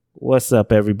What's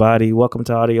up, everybody? Welcome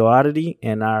to Audio Oddity,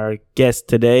 and our guests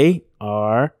today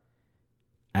are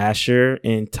Asher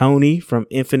and Tony from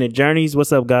Infinite Journeys.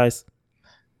 What's up, guys?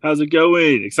 How's it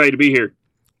going? Excited to be here.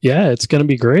 Yeah, it's going to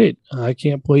be great. I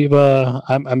can't believe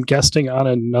I'm guesting on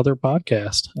another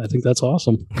podcast. I think that's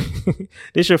awesome.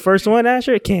 This your first one,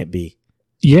 Asher? It can't be.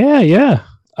 Yeah.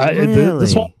 Really?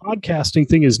 This whole podcasting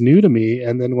thing is new to me,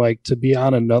 and then like to be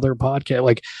on another podcast,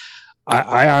 like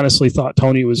I honestly thought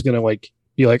Tony was going to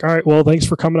be like, all right, well, thanks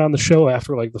for coming on the show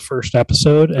after like the first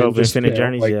episode and just Infinite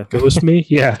Journeys, ghost me,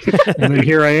 yeah. And then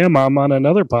here I am. I'm on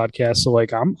another podcast, so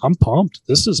like I'm pumped.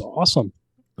 This is awesome.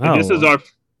 Oh. This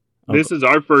is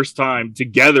our first time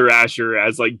together, Asher,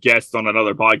 as like guests on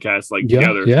another podcast,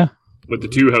 together with the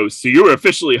two hosts. So you're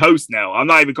officially host now. I'm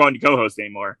not even calling you co-host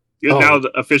anymore. You're now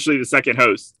officially the second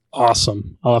host.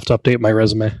 Awesome. I'll have to update my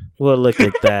resume. Well, look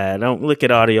at that. Don't look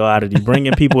at Audio Oddity,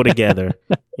 bringing people together,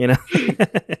 you know?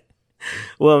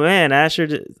 Well, man,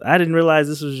 Asher, I didn't realize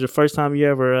this was your first time you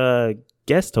ever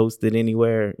guest hosted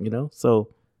anywhere, you know? So,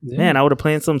 man, I would have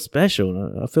planned something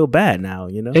special. I feel bad now,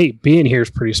 you know? Hey, being here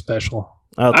is pretty special.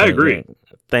 Okay, I agree. Yeah.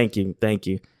 Thank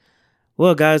you.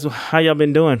 Well, guys, how y'all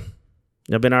been doing?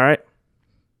 Y'all been all right?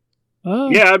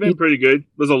 Yeah, I've been pretty good.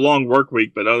 It was a long work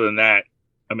week, but other than that,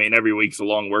 I mean, every week's a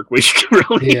long work week,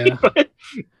 really. Yeah.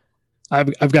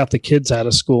 I've got the kids out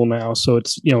of school now, so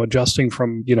it's, adjusting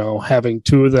from, having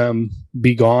two of them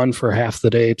be gone for half the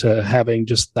day to having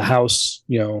just the house,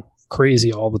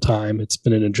 crazy all the time. It's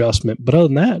been an adjustment, but other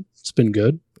than that, it's been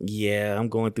good. Yeah, I'm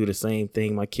going through the same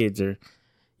thing. My kids are,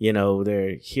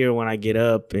 they're here when I get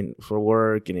up and for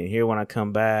work, and then here when I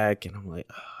come back, and I'm like,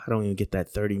 I don't even get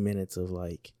that 30 minutes of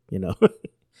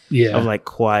yeah, I'm like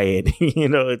quiet,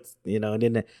 it's, and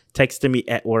then texting me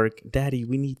at work, Daddy,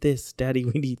 we need this, Daddy,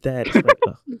 we need that.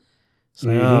 It's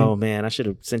like, oh man, I should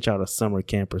have sent y'all to summer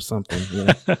camp or something.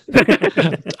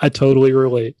 I totally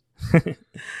relate. Good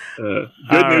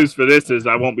news for this is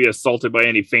I won't be assaulted by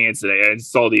any fans today. I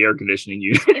installed the air conditioning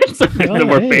unit. No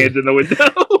more fans in the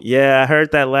window. Yeah, I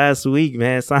heard that last week,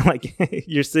 man. It sounded like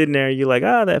you're sitting there and you're like,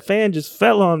 that fan just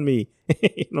fell on me.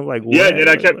 And I'm like, what? Yeah,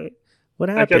 and what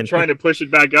happened? I kept trying to push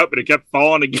it back up, and it kept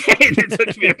falling again. It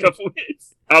took me a couple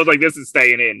minutes. I was like, this is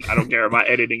staying in. I don't care. I'm not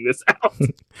editing this out.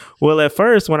 Well, at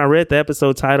first, when I read the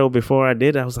episode title before I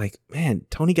did, I was like, man,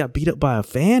 Tony got beat up by a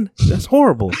fan? That's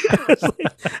horrible. I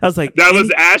was like, that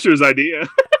was Asher's idea.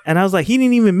 And I was like, he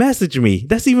didn't even message me.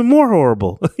 That's even more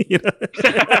horrible. All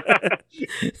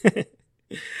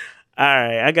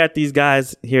right, I got these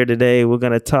guys here today. We're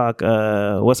going to talk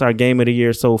what's our game of the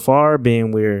year so far,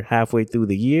 being we're halfway through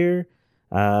the year.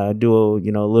 Do a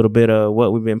little bit of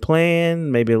what we've been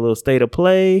playing, maybe a little state of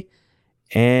play.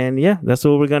 And yeah, that's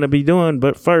what we're going to be doing.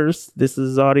 But first, this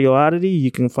is Audio Oddity. You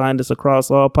can find us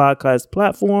across all podcast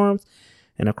platforms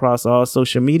and across all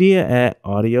social media at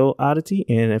Audio Oddity.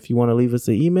 And if you want to leave us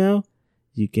an email,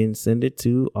 you can send it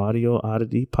to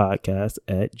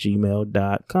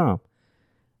audioodditypodcast@gmail.com.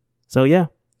 So yeah,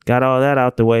 got all that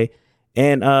out the way.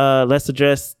 And let's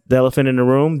address the elephant in the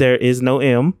room. There is no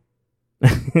M.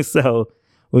 So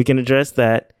we can address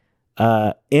that.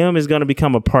 M is going to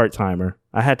become a part-timer.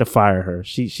 I had to fire her.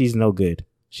 She's no good.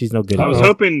 She's no good. I was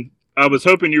hoping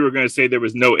you were going to say there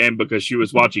was no M because she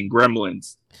was watching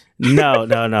Gremlins.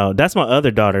 No. That's my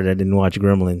other daughter that didn't watch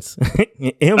Gremlins.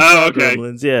 M okay.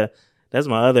 Gremlins. Yeah, that's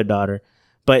my other daughter.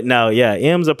 But no, yeah,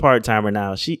 M's a part-timer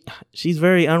now. She's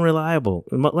very unreliable,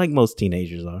 like most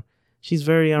teenagers are. She's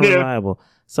very unreliable. Yeah.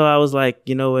 So I was like,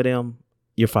 you know what, M?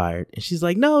 You're fired. And she's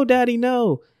like, no, Daddy,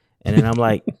 no. And then I'm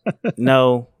like,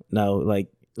 no. Like,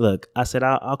 look, I said,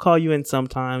 I'll call you in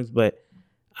sometimes, but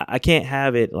I can't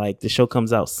have it like the show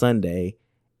comes out Sunday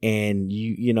and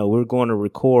we're going to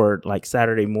record like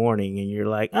Saturday morning and you're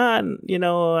like, I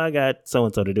got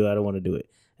so-and-so to do. I don't want to do it.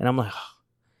 And I'm like,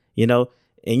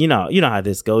 and you know how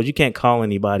this goes. You can't call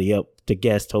anybody up to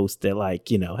guest host that like,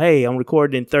 hey, I'm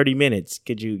recording in 30 minutes.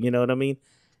 Could you know what I mean?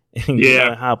 And you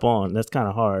gotta hop on. That's kind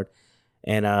of hard.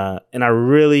 And I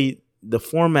really, the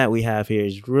format we have here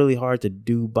is really hard to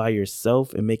do by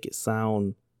yourself and make it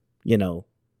sound,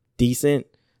 decent.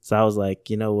 So I was like,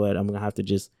 you know what? I'm going to have to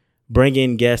just bring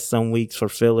in guests some weeks for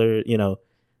filler, to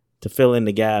fill in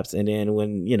the gaps. And then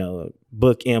when,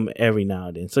 book M every now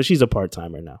and then. So she's a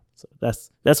part-timer now. So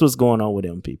that's what's going on with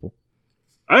them people.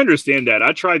 I understand that.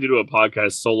 I tried to do a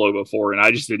podcast solo before and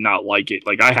I just did not like it.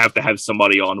 Like I have to have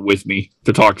somebody on with me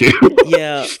to talk to.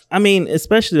 Yeah. I mean,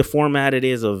 especially the format it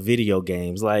is of video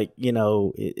games. Like,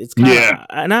 it's kind of,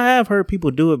 and I have heard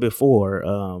people do it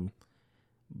before.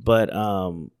 But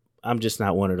I'm just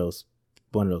not one of those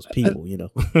one of those people, you know.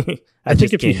 I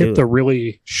think if you hit the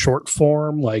really short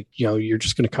form, like, you know, you're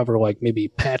just going to cover like maybe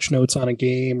patch notes on a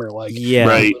game, or like,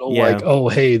 like, oh,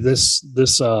 hey, this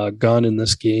gun in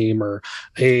this game, or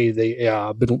hey, they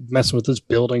been messing with this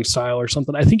building style or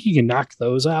something. I think you can knock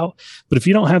those out. But if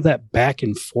you don't have that back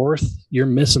and forth, you're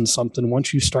missing something.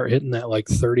 Once you start hitting that like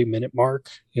 30-minute mark,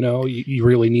 you know, you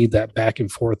really need that back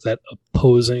and forth, that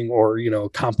opposing or, you know,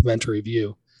 complementary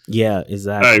view. Yeah,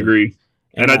 exactly. I agree.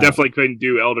 And I definitely couldn't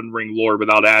do Elden Ring lore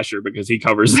without Asher, because he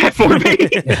covers that for me.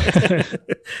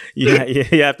 Yeah,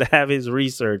 you have to have his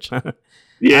research.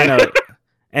 Yeah. I know.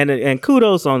 And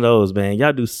kudos on those, man.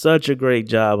 Y'all do such a great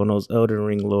job on those Elden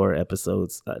Ring lore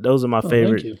episodes. Those are my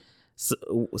favorite.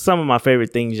 Some of my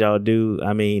favorite things y'all do.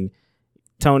 I mean,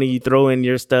 Tony, you throw in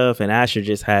your stuff, and Asher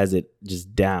just has it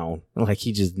just down. Like,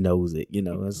 he just knows it, you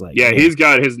know. It's like, yeah, he's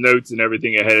got his notes and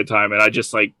everything ahead of time, and I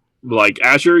just like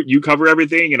Asher, you cover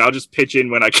everything, and I'll just pitch in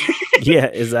when I can. Yeah,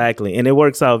 exactly. And it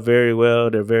works out very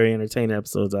well. They're very entertaining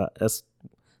episodes. That's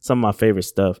some of my favorite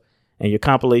stuff. And your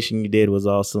compilation you did was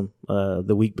awesome.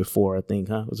 The week before, I think,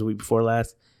 huh? Was it the week before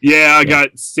last? Yeah, I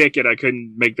got sick and I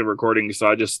couldn't make the recording, so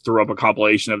I just threw up a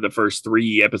compilation of the first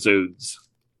 3 episodes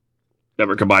that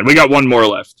were combined. We got one more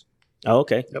left. Oh,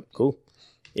 okay. Yep. Cool.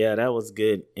 Yeah, that was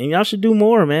good. And y'all should do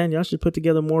more, man. Y'all should put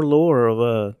together more lore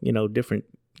of you know, different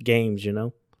games, you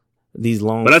know. These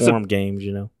long form games,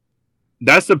 you know.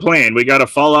 That's the plan. We got a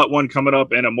Fallout one coming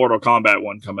up and a Mortal Kombat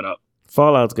one coming up.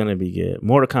 Fallout's gonna be good.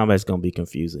 Mortal Kombat's gonna be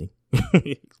confusing.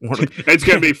 It's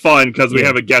gonna be fun because we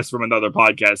have a guest from another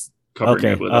podcast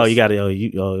covering it with us. You gotta.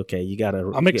 Okay. You gotta.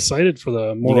 I'm excited for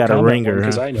the Mortal Kombat one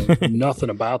because I know nothing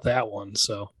about that one.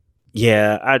 So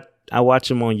yeah, I watch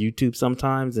them on YouTube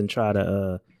sometimes and try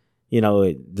to you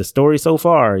know, the story so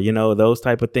far, you know, those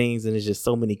type of things. And it's just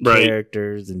so many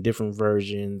characters and different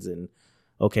versions and,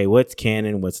 okay, what's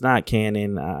canon, what's not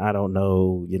canon. I don't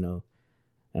know, you know,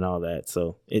 and all that.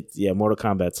 So Mortal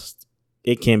Kombat,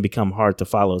 it can become hard to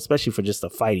follow, especially for just a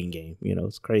fighting game. You know,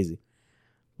 it's crazy.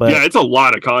 But yeah, it's a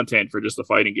lot of content for just a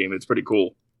fighting game. It's pretty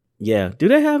cool. Yeah. Do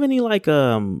they have any like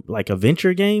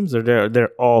adventure games, or they're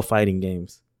all fighting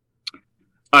games?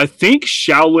 I think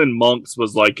Shaolin Monks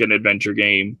was like an adventure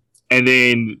game. And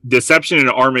then Deception and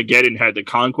Armageddon had the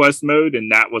conquest mode, and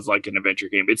that was like an adventure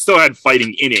game. It still had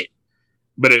fighting in it,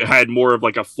 but it had more of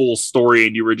like a full story,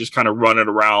 and you were just kind of running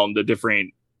around the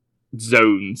different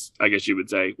zones, I guess you would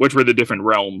say, which were the different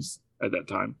realms at that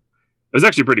time. It was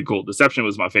actually pretty cool. Deception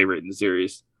was my favorite in the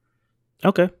series.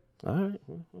 Okay. All right.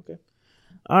 Okay.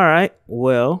 All right.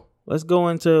 Well, let's go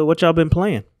into what y'all been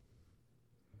playing.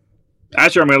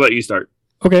 Asher, I'm going to let you start.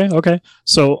 Okay.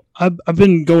 So I've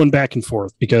been going back and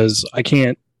forth because I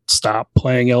can't stop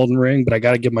playing Elden Ring, but I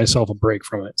got to give myself a break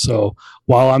from it. So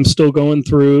while I'm still going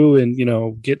through and, you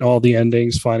know, getting all the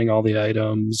endings, finding all the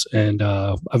items, and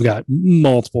I've got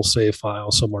multiple save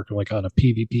files. So I'm working like on a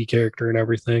PvP character and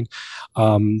everything.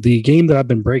 The game that I've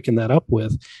been breaking that up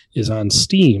with is on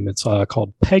Steam. It's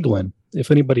called Peglin. If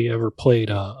anybody ever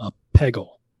played a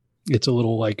Peggle, it's a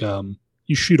little like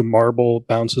you shoot a marble,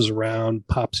 bounces around,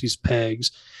 pops these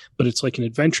pegs, but it's like an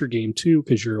adventure game too,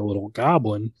 because you're a little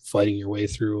goblin fighting your way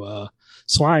through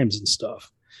slimes and stuff.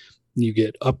 And you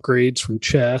get upgrades from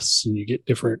chests, and you get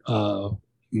different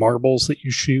marbles that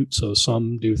you shoot. So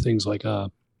some do things like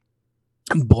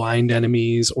blind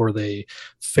enemies, or they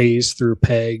phase through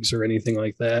pegs or anything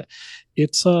like that.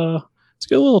 It's a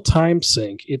good little time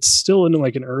sink. It's still in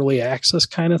like an early access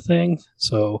kind of thing.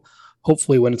 So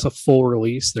hopefully when it's a full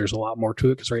release, there's a lot more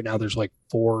to it, because right now there's like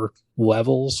 4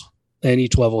 levels, and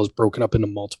each level is broken up into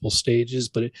multiple stages,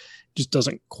 but it just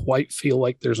doesn't quite feel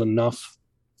like there's enough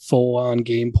full-on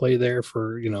gameplay there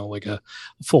for, you know, like a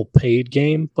full paid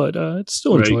game, but it's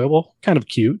still enjoyable, kind of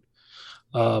cute.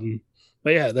 But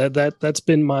yeah, that's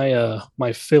been my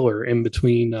my filler in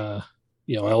between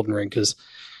you know, Elden Ring, because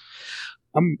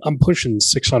I'm pushing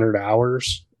 600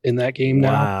 hours in that game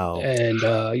now. Wow. And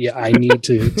I need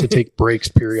to take breaks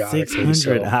periodically.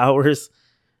 600 hours?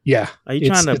 Yeah. Are you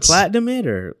trying to platinum it,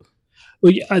 or?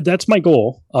 Well, yeah, that's my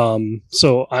goal.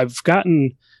 So I've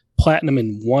gotten platinum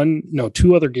in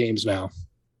 2 other games now.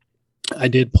 I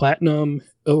did platinum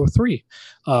 3,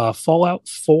 Fallout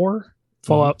 4,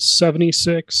 Fallout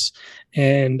 76,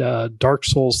 and Dark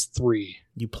Souls 3.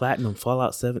 You platinum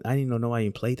Fallout 7? I didn't even know why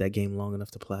you played that game long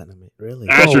enough to platinum it. Really?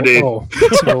 Asher did.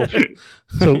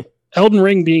 So Elden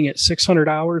Ring being at 600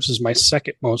 hours is my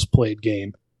second most played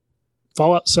game.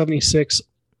 Fallout 76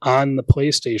 on the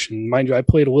PlayStation, mind you, I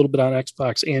played a little bit on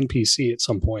Xbox and PC at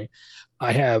some point.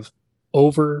 I have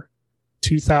over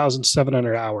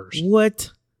 2,700 hours.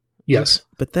 What? Yes.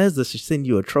 Bethesda should send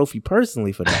you a trophy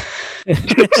personally for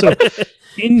that.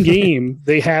 In game,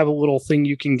 they have a little thing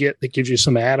you can get that gives you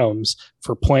some atoms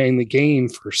for playing the game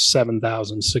for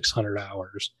 7,600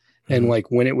 hours. And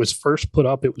like when it was first put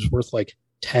up, it was worth like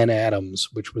 10 atoms,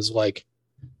 which was like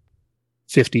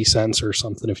 50 cents or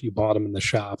something if you bought them in the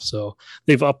shop. So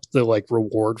they've upped the like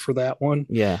reward for that one.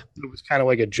 Yeah. It was kind of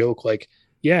like a joke, like,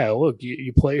 yeah, look,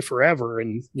 you play forever,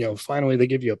 and finally they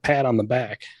give you a pat on the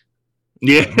back.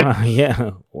 Yeah.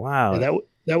 Yeah. Wow. And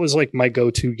that was like my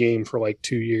go-to game for like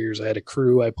 2 years. I had a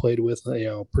crew I played with,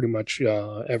 pretty much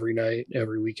every night,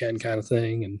 every weekend kind of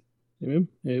thing. And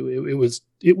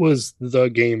it was the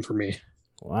game for me.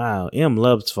 Wow. M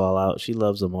loves Fallout. She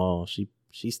loves them all. She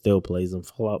still plays them.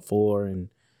 Fallout 4 and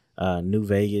New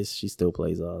Vegas. She still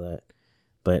plays all that.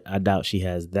 But I doubt she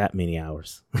has that many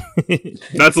hours.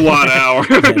 That's a lot of hours.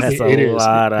 Yeah, that's a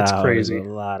lot of it's hours. crazy. A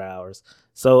lot of hours.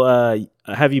 So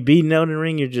have you beaten Elden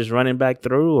Ring? You're just running back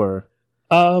through, or?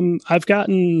 I've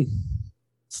gotten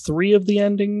 3 of the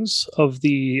endings of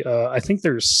the I think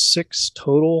there's 6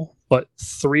 total, but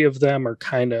 3 of them are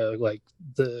kind of like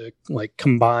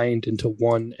combined into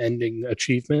one ending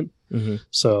achievement. Mm-hmm.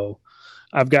 So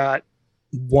I've got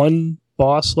 1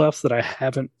 boss left that I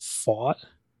haven't fought.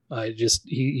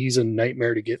 He's a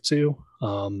nightmare to get to,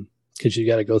 because you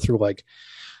got to go through like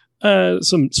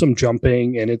some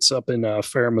jumping, and it's up in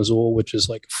Farum Azula, which is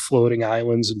like floating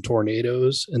islands and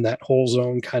tornadoes, and that whole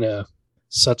zone kind of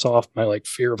sets off my like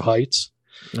fear of heights.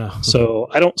 Oh. So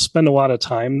I don't spend a lot of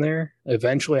time there.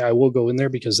 Eventually I will go in there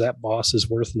because that boss is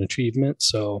worth an achievement,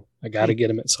 so I got to get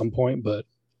him at some point, but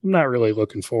I'm not really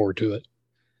looking forward to it.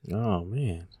 Oh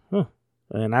man. Huh.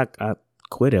 And I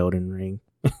quit Elden Ring.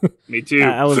 Me too.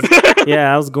 I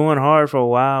was going hard for a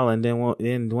while, and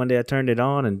then one day I turned it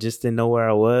on and just didn't know where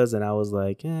I was, and I was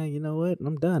like, yeah, you know what?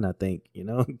 I'm done, I think,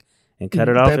 and cut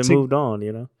it off and moved on,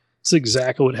 It's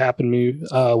exactly what happened to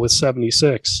me with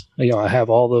 76. I have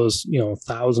all those,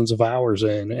 thousands of hours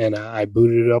in, and I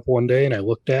booted it up one day and I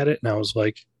looked at it and I was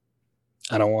like,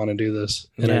 I don't want to do this.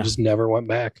 And I just never went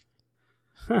back.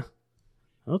 Huh.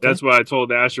 Okay. That's what I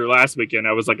told Asher last weekend.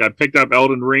 I was like, I picked up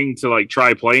Elden Ring to like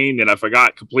try playing, and I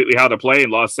forgot completely how to play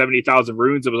and lost 70,000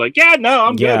 runes. I was like, yeah, no,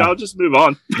 I'm good. I'll just move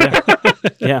on.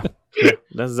 Yeah.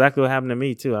 That's exactly what happened to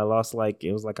me too. I lost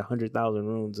it was like 100,000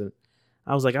 runes, and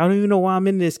I was like, I don't even know why I'm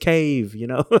in this cave,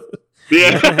 Yeah.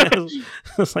 I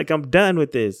was like, I'm done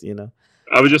with this,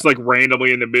 I was just like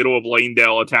randomly in the middle of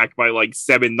Lanedale, attacked by like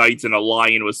 7 knights and a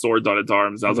lion with swords on its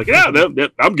arms. I was like, yeah,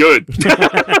 I'm good.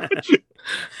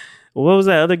 What was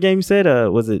that other game you said?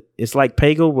 Was it? It's like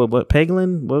Peggle. What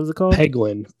Peglin? What was it called?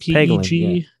 Peglin.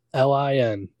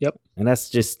 Peglin. Yep. And that's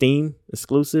just Steam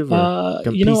exclusive. I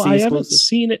haven't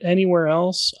seen it anywhere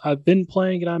else. I've been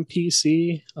playing it on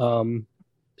PC.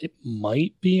 It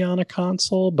might be on a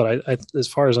console, but I as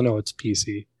far as I know, it's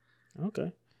PC.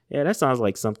 Okay. Yeah, that sounds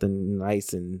like something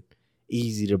nice and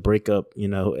easy to break up.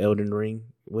 Elden Ring.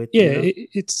 Yeah,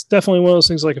 it's definitely one of those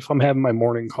things, like if I'm having my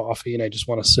morning coffee and I just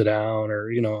want to sit down, or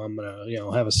I'm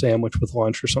gonna have a sandwich with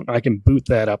lunch or something, I can boot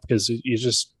that up because you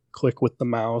just click with the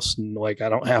mouse, and like I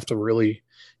don't have to really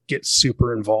get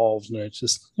super involved, and it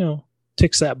just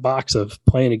ticks that box of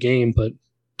playing a game but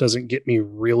doesn't get me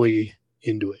really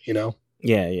into it.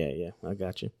 Yeah, I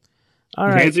got you. All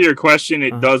right. To answer your question,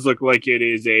 it does look like it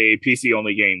is a PC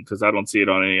only game because I don't see it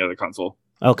on any other console.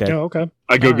 Okay. Oh, okay.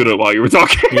 I Googled it while you were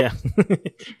talking. Yeah.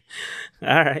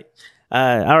 All right.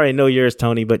 I already know yours,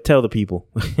 Tony, but tell the people.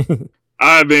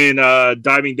 I've been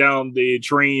diving down the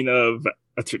train of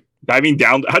diving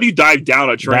down. How do you dive down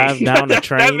a train? Dive down a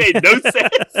train. That made no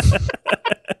sense.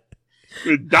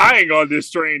 We're dying on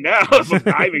this train now. I'm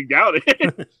diving down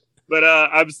it. But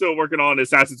I'm still working on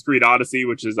Assassin's Creed Odyssey,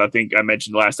 which is, I think I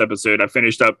mentioned last episode. I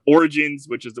finished up Origins,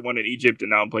 which is the one in Egypt, and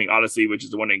now I'm playing Odyssey, which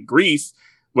is the one in Greece,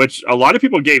 which a lot of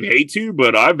people gave hate to,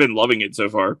 but I've been loving it so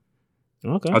far.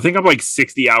 Okay. I think I'm like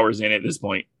 60 hours in at this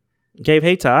point. Gave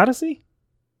hate to Odyssey?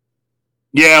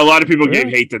 Yeah, a lot of people gave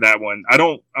hate to that one.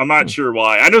 I'm not sure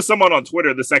why. I know someone on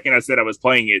Twitter, the second I said I was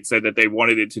playing it, said that they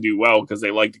wanted it to do well because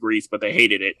they liked Greece, but they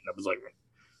hated it. And I was like,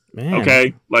 man.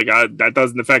 Okay, like that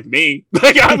doesn't affect me.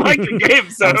 Like I like the game,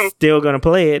 so I'm still gonna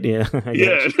play it. Yeah,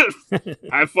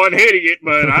 I have fun hating it,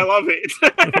 but I love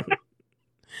it.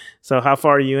 So, how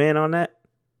far are you in on that?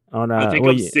 I think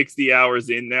I'm 60 hours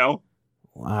in now.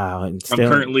 Wow, I'm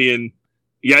currently in.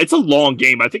 Yeah, it's a long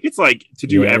game. I think it's like to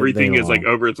do everything is like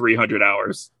over 300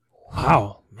 hours.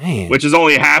 Wow, man! Which is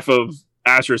only half of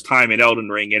Asher's time in Elden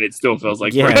Ring, and it still feels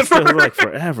like forever. It feels like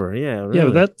forever. Yeah, really. Yeah,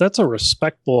 but that's a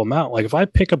respectable amount. Like if I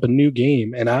pick up a new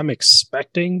game and I'm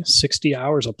expecting 60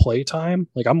 hours of playtime,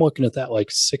 like I'm looking at that like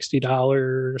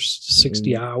 $60,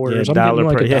 60 hours. I'm getting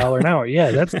like $1 an hour.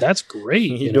 Yeah, that's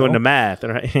great. You're doing the math,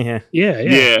 right?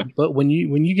 Yeah. But when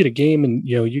you get a game and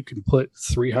you can put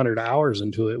 300 hours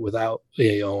into it without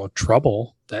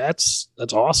trouble, that's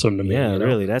awesome to me. Yeah,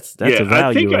 really, that's a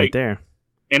value right there.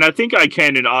 And I think I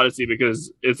can in Odyssey because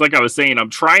it's like I was saying, I'm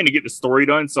trying to get the story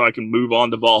done so I can move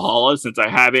on to Valhalla since I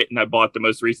have it and I bought the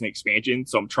most recent expansion.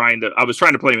 So I was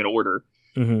trying to play them in order.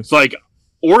 Mm-hmm. So like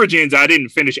Origins, I didn't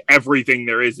finish everything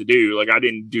there is to do. Like I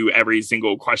didn't do every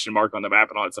single question mark on the map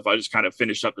and all that stuff. I just kind of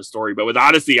finished up the story. But with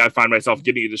Odyssey, I find myself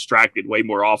getting distracted way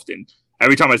more often.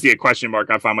 Every time I see a question mark,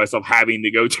 I find myself having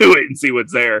to go to it and see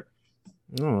what's there.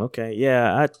 Oh, okay.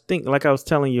 Yeah, I think like I was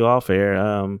telling you off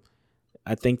air,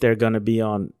 I think they're going to be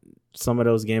on, some of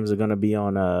those games are going to be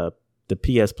on the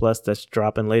PS Plus that's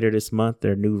dropping later this month,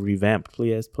 their new revamped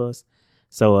PS Plus.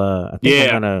 So I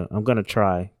think I'm gonna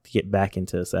try to get back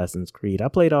into Assassin's Creed. I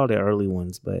played all the early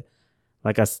ones, but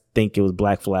like I think it was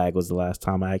Black Flag was the last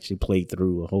time I actually played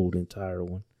through a whole entire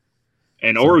one.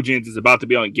 And Origins is about to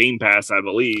be on Game Pass, I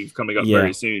believe, coming up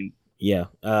very soon. Yeah,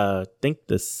 I think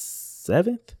the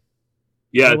 7th.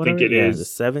 Yeah, I think it is the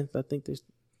 7th. I think there's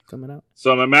coming out.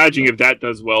 So I'm imagining if that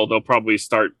does well, they'll probably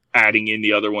start adding in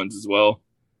the other ones as well.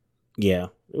 Yeah,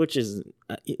 which is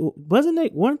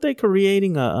weren't they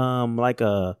creating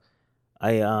what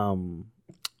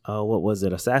was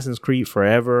it, Assassin's Creed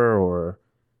Forever or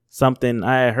something?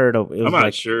 I heard of it. I'm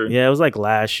not sure. Yeah, it was like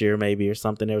last year maybe or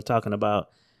something. They were talking about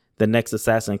the next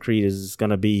Assassin's Creed is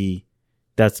going to be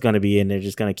and they're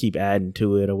just going to keep adding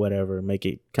to it or whatever, make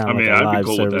it kind of like a live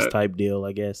service type deal,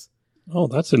 I guess. Oh,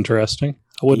 that's interesting.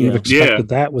 I wouldn't have expected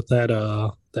that with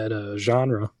that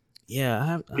genre.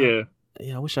 Yeah,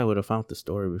 I wish I would have found the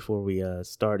story before we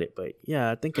started, but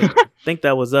yeah, I think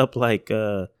that was up like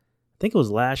I think it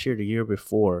was last year, the year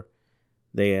before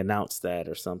they announced that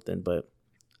or something. But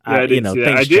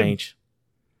things change.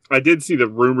 I did see the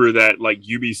rumor that like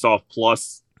Ubisoft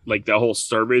Plus, like the whole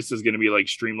service is going to be like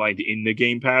streamlined in the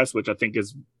Game Pass, which I think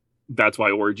that's why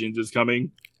Origins is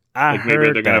coming.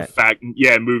 Maybe they're gonna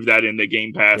move that in the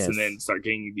Game Pass and then start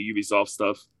getting the Ubisoft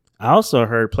stuff. I also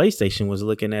heard PlayStation was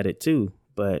looking at it too,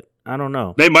 but I don't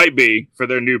know. They might be for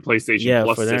their new PlayStation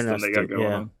Plus system they got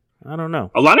going on. I don't know.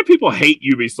 A lot of people hate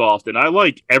Ubisoft, and I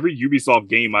like every Ubisoft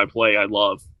game I play. I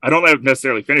love. I don't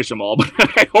necessarily finish them all, but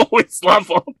I always love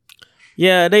them.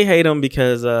 Yeah, they hate them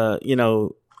because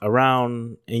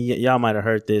around, and y'all might have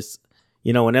heard this.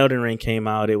 When Elden Ring came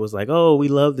out, it was like, oh, we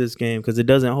love this game because it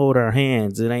doesn't hold our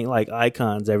hands. It ain't like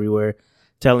icons everywhere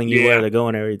telling you where to go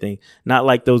and everything. Not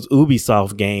like those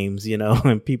Ubisoft games,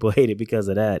 and people hate it because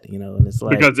of that, and it's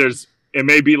like. Because it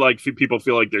may be like people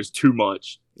feel like there's too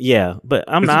much. Yeah, but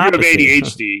I'm not. You have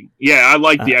ADHD. Yeah, I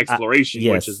like the exploration,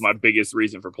 which is my biggest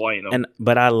reason for playing them.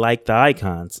 But I like the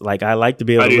icons. Like, I like to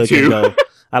be able to look and go.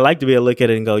 I like to be able to look at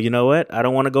it and go, you know what? I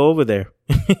don't want to go over there.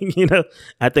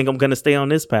 I think I'm gonna stay on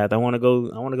this path. I want to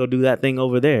go do that thing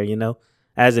over there.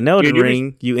 As an Elden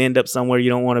Ring, you end up somewhere you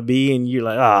don't want to be, and you're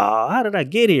like, oh, how did I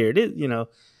get here?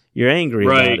 You're angry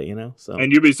about it. So,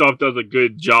 and Ubisoft does a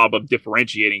good job of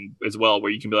differentiating as well, where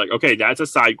you can be like, okay, that's a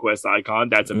side quest icon,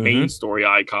 that's a main story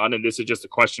icon, and this is just a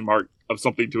question mark of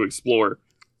something to explore.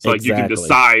 So like you can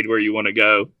decide where you want to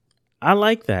go. I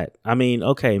like that. I mean,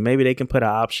 okay, maybe they can put an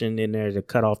option in there to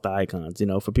cut off the icons,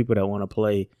 for people that want to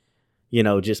play,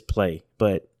 just play.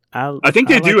 But I think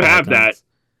they do have that.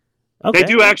 Okay. They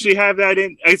do actually have that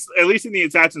at least in the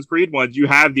Assassin's Creed ones, you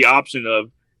have the option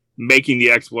of making the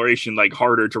exploration like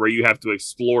harder to where you have to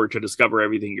explore to discover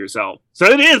everything yourself. So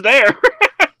it is there.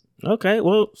 Okay,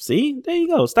 well, see, there you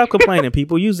go. Stop complaining,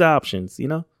 people. Use the options,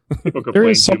 There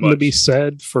is something to be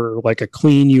said for like a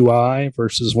clean UI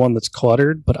versus one that's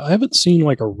cluttered, but I haven't seen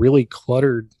like a really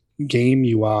cluttered game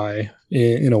UI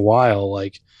in a while.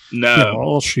 Like,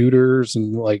 all shooters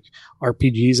and like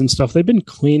RPGs and stuff, they've been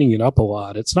cleaning it up a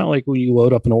lot. It's not like when you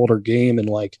load up an older game and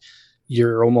like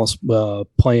you're almost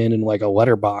playing in like a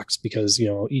letterbox because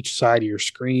each side of your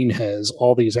screen has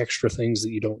all these extra things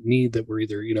that you don't need that were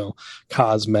either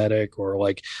cosmetic or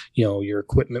like your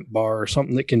equipment bar or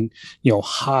something that can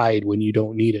hide when you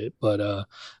don't need it. But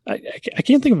I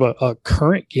can't think of a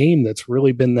current game that's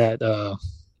really been that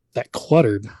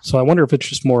cluttered. So I wonder if it's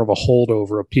just more of a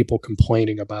holdover of people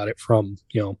complaining about it from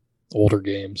older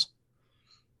games.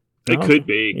 It could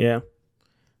be. Yeah.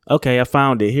 Okay, I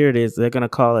found it. Here it is. They're gonna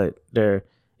call it their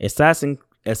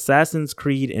Assassin's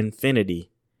Creed Infinity.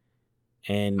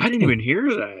 And I didn't even hear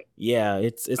that. Yeah,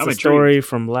 it's a story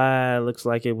from looks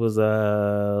like it was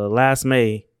last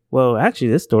May. Well, actually,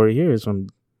 this story here is from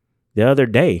the other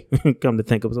day. Come to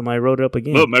think of, somebody wrote it up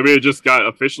again. Well, maybe it just got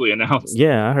officially announced.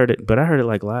 Yeah, I heard it, but I heard it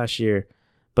like last year.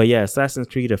 But yeah, Assassin's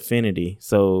Creed Affinity.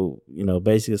 So,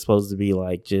 basically it's supposed to be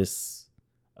like just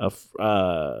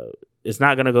it's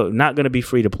not gonna be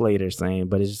free to play, they're saying,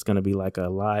 but it's just gonna be like a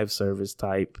live service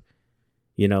type,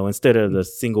 instead of the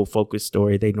single focus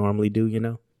story they normally do,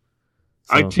 So.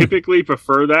 I typically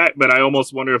prefer that, but I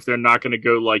almost wonder if they're not gonna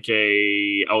go like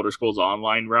a Elder Scrolls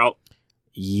Online route.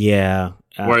 Yeah.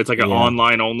 Where it's like an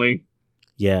online only.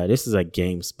 Yeah, this is like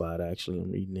GameSpot, actually.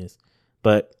 I'm reading this.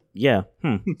 But yeah,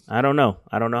 I don't know.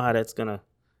 I don't know how that's gonna.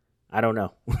 I don't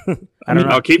know. I don't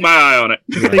know. I'll keep my eye on it.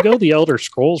 If they go the Elder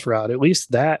Scrolls route, at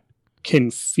least that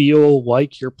can feel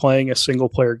like you're playing a single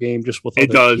player game just with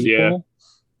other people. Yeah.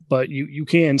 But you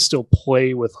can still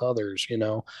play with others,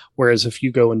 Whereas if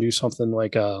you go and do something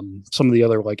like some of the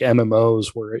other like MMOs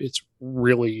where it's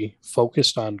really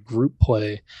focused on group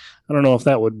play, I don't know if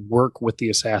that would work with the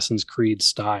Assassin's Creed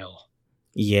style.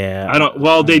 Yeah.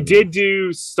 They did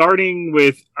do, starting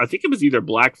with, I think it was either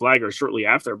Black Flag or shortly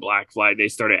after Black Flag, they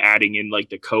started adding in like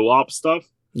the co-op stuff.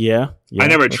 Yeah. I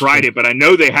never tried it, but I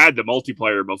know they had the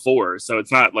multiplayer before, so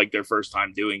it's not like their first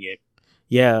time doing it.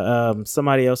 Yeah,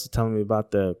 somebody else was telling me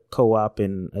about the co-op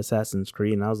in Assassin's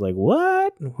Creed, and I was like,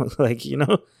 "What?" Like, Yeah,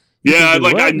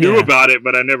 I knew about it,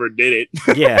 but I never did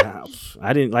it. Yeah,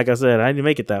 I didn't. Like I said, I didn't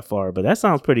make it that far, but that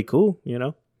sounds pretty cool. I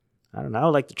don't know. I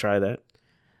would like to try that.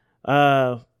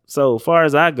 So far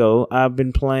as I go, I've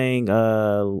been playing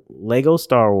Lego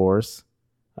Star Wars.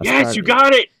 You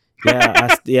got it.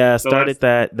 I started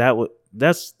that.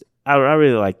 I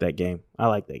really like that game. I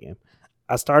like that game.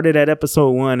 I started at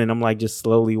episode 1 and I'm like just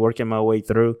slowly working my way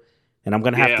through, and I'm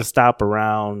going to have to stop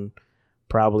around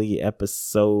probably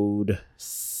episode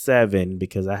 7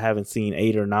 because I haven't seen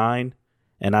 8 or 9,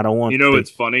 and I don't want it's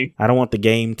funny. I don't want the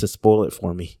game to spoil it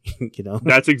for me.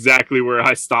 That's exactly where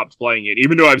I stopped playing it.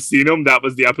 Even though I've seen them, that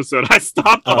was the episode I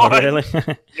stopped on. Really?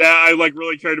 Yeah, I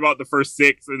really cared about the first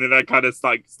 6, and then I kind of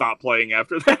stopped playing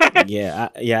after that.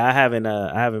 I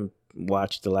haven't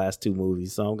watched the last 2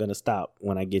 movies, so I'm going to stop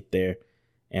when I get there.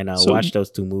 And watch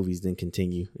those 2 movies, then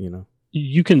continue,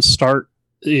 You can start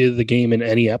the game in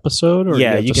any episode? Or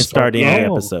you can start in any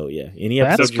episode, Any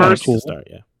episode first you can start,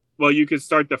 Well, you can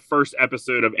start the first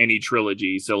episode of any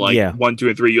trilogy. So, 1, 2,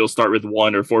 and 3, you'll start with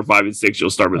 1, or 4, 5, and 6, you'll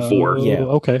start with 4. Yeah.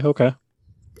 Okay.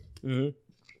 Mm-hmm.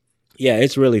 Yeah,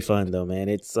 it's really fun, though, man.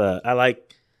 It's I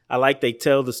like they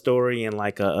tell the story in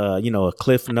like a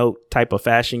Cliff Note type of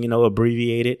fashion,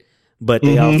 abbreviated. But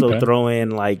they also throw in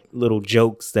like little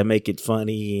jokes that make it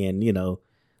funny, and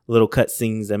little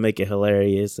cutscenes that make it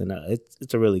hilarious, and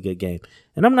it's a really good game.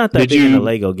 And I'm not that big into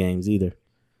Lego games either.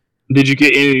 Did you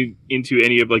get into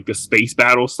any of like the space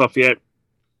battle stuff yet?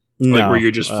 No, like where you're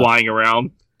just flying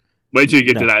around. Wait till you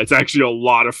get to that. It's actually a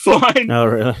lot of fun. Oh,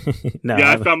 really? No.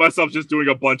 Yeah, I found myself just doing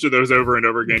a bunch of those over and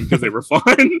over again because they were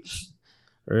fun.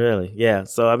 Really? Yeah.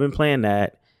 So I've been playing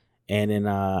that, and then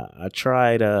I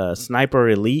tried Sniper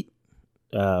Elite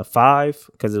 5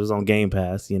 because it was on Game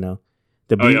Pass. The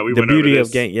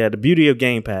beauty of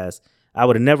Game Pass. I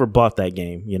would have never bought that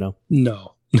game.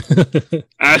 No.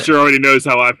 Asher already knows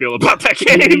how I feel about that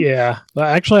game. Yeah. Well,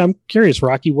 actually, I'm curious,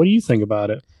 Rocky. What do you think about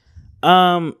it?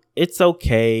 It's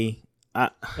okay. My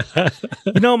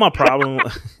problem.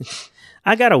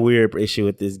 I got a weird issue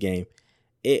with this game.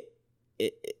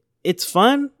 It's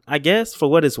fun, I guess, for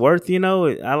what it's worth.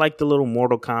 I like the little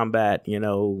Mortal Kombat,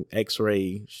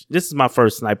 X-Ray. This is my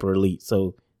first Sniper Elite,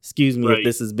 so excuse me if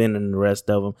this has been in the rest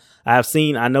of them.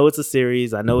 I know it's a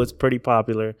series. I know it's pretty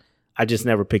popular. I just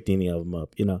never picked any of them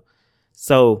up,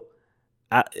 So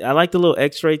I like the little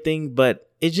X-Ray thing, but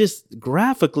it just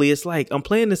graphically, it's like I'm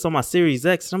playing this on my Series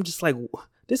X, and I'm just like,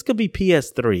 this could be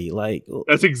PS3. Like,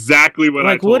 that's exactly what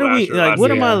I told what are we like? What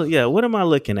am I? What am I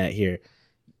looking at here?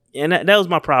 And that was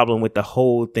my problem with the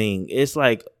whole thing. It's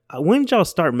like, when did y'all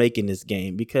start making this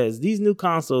game? Because these new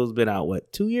consoles been out,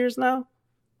 2 years now?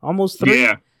 Almost 3?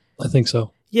 Yeah, I think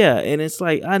so. Yeah, and it's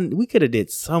like, we could have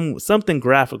did something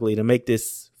graphically to make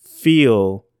this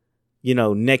feel,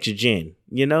 next gen,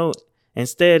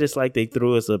 Instead, it's like they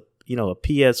threw us a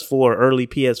PS4, early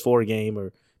PS4 game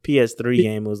or PS3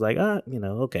 game. It was like,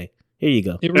 okay. Here you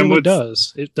go. It really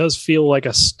does. It does feel like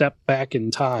a step back in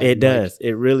time. It does.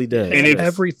 It really does. And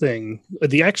everything.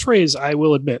 The X-rays, I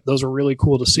will admit, those are really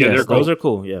cool to see. Yeah, those are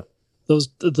cool. Yeah.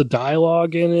 The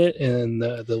dialogue in it and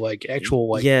the like actual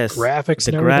graphics,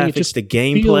 the and graphics, the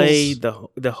gameplay,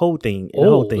 the whole thing. The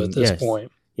whole thing at this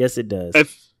point. Yes, it does.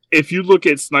 if you look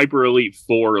at Sniper Elite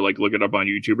 4, like look it up on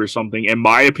YouTube or something, in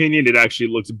my opinion, it actually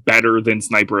looks better than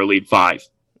Sniper Elite 5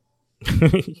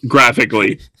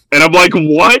 graphically. And I'm like,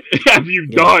 what have you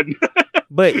done?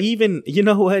 But even, you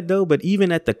know what though? But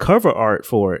even at the cover art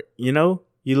for it, you know,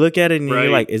 you look at it and you're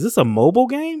like, is this a mobile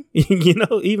game? You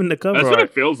know, even the cover art. That's what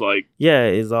it feels like. Yeah,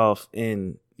 is off.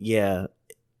 And yeah,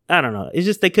 I don't know. It's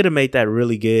just they could have made that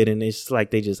really good, and it's just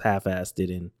like they just half-assed it,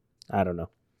 and I don't know.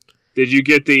 Did you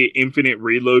get the infinite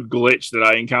reload glitch that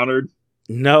I encountered?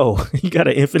 No, you got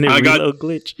an infinite reload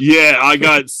glitch? Yeah, I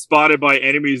got spotted by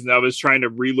enemies, and I was trying to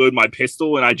reload my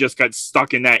pistol, and I just got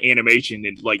stuck in that animation,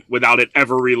 and like without it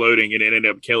ever reloading, and it ended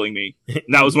up killing me. And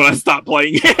that was when I stopped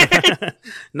playing.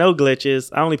 No glitches.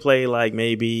 I only played like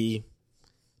maybe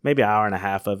an hour and a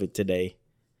half of it today.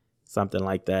 Something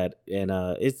like that, and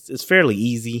it's fairly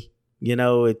easy. You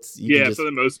know, for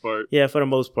the most part. Yeah, for the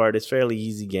most part, it's fairly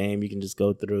easy game. You can just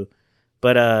go through.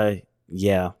 But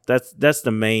yeah, that's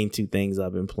the main two things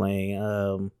I've been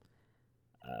playing.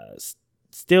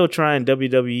 Still trying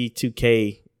WWE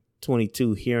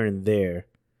 2K22 here and there.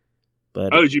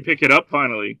 But did you pick it up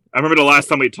finally? I remember the last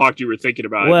time we talked, you were thinking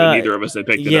about it, but neither of us had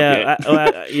picked it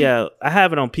up yet. I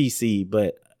have it on PC,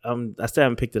 but I still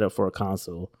haven't picked it up for a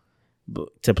console.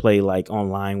 To play like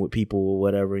online with people or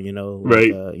whatever, you know,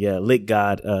 right? Lick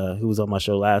God, who was on my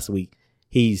show last week,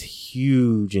 he's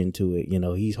huge into it. You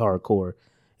know, he's hardcore,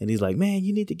 and he's like, "Man,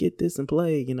 you need to get this and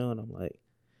play." You know, and I'm like,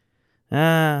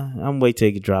 I'm wait till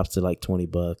it drops to like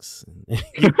 $20.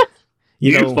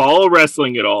 You know, follow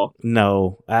wrestling at all?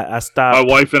 No, I stopped. My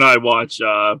wife and I watch.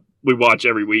 We watch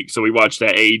every week, so we watch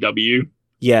that AEW.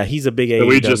 Yeah, he's a big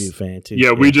AEW fan too.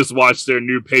 Yeah, we just watched their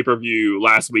new pay-per-view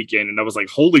last weekend, and I was like,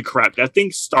 "Holy crap!" That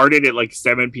thing started at like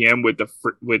 7 p.m. with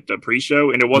the pre-show,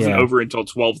 and it wasn't over until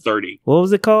 12:30. What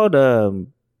was it called? Double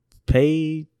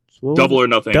or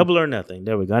Nothing. Double or Nothing.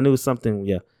 There we go. I knew it was something.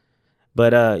 Yeah,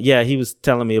 but he was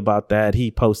telling me about that. He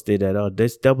posted that,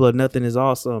 this Double or Nothing is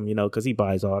awesome. You know, because he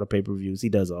buys all the pay-per-views. He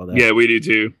does all that. Yeah, we do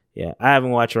too. Yeah, I haven't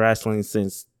watched wrestling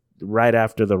since right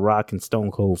after the Rock and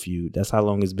Stone Cold feud. That's how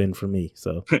long it's been for me.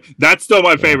 So that's still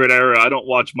my favorite era. I don't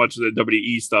watch much of the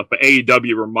WWE stuff, but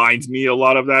AEW reminds me a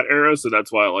lot of that era, so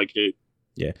that's why I like it.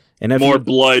 Yeah, and more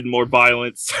blood, more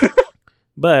violence.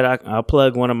 But I'll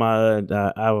plug one of my.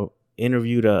 I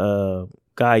interviewed a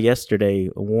guy yesterday,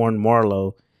 Warren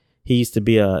Marlowe. He used to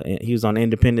be he was on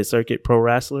Independent Circuit Pro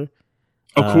Wrestler.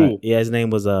 Oh, cool. Yeah, his name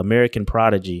was American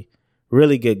Prodigy.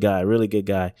 Really good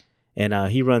guy.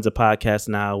 And he runs a podcast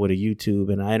now with a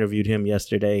YouTube, and I interviewed him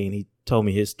yesterday, and he told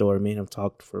me his story. Me and him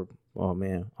talked for,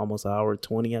 almost an hour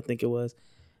 20, I think it was.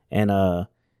 And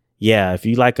if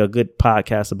you like a good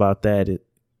podcast about that,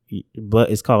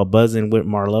 it's called Buzzing with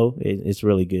Marlowe. It's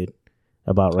really good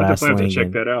about wrestling. I have to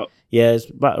check that out. Yeah, it's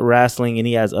about wrestling, and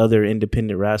he has other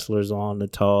independent wrestlers on to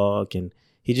talk, and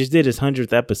he just did his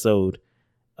 100th episode.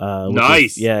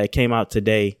 Nice. It came out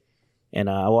today. And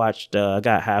I watched. I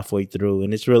got halfway through,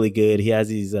 and it's really good. He has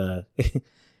these.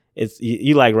 It's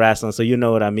you like wrestling, so you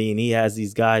know what I mean. He has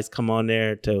these guys come on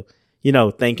there to,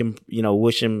 thank him,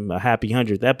 wish him a happy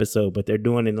 100th episode, but they're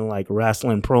doing it in like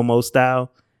wrestling promo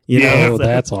style. You know?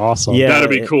 That's awesome. Yeah, that'd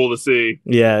be cool to see.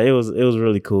 Yeah, it was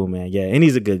really cool, man. Yeah, and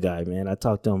he's a good guy, man. I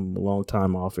talked to him a long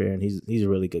time off air, and he's a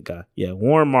really good guy. Yeah,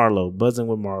 Warren Marlowe, Buzzing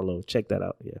with Marlowe. Check that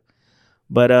out. Yeah,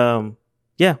 but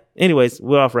yeah, anyways,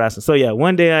 we're off wrestling. So yeah,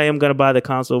 one day I am going to buy the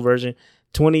console version.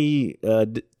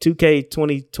 2K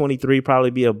 2023 probably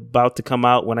be about to come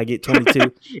out when I get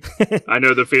 22. I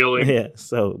know the feeling. Yeah,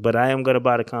 so, but I am going to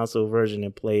buy the console version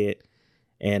and play it.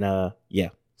 And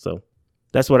so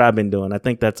that's what I've been doing. I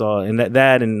think that's all. And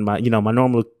that and my, my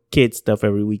normal kid stuff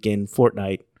every weekend,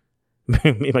 Fortnite. Me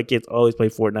and my kids always play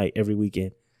Fortnite every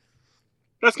weekend.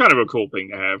 That's kind of a cool thing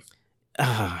to have.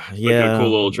 Yeah, like a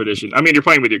cool little tradition. I mean, you're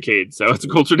playing with your kids, so it's a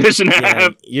cool tradition to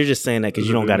have. You're just saying that because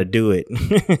you don't got to do it.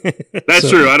 That's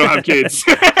true. I don't have kids.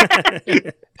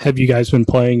 Have you guys been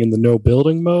playing in the no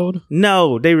building mode?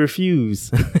 No, they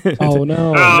refuse. Oh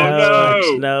no!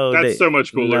 No, that's so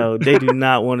much cooler. No, they do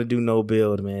not want to do no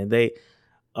build, man.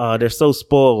 They're so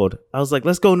spoiled. I was like,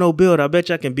 let's go no build. I bet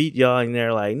you I can beat y'all. And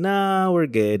they're like, nah, we're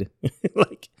good.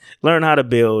 Like, learn how to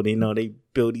build. They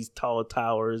build these tall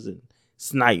towers and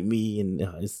snipe me, and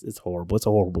it's horrible. It's a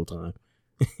horrible time.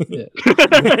 Yeah.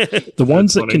 The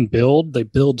ones that can build, they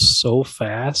build so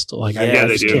fast. Like I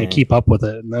just can't keep up with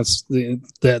it. And that's the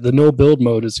no build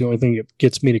mode is the only thing that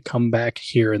gets me to come back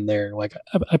here and there. Like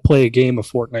I play a game of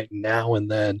Fortnite now and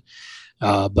then,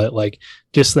 but like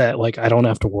just that, like I don't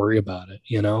have to worry about it.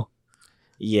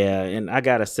 Yeah, and I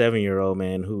got a 7-year-old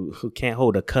man who can't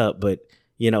hold a cup, but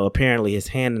apparently his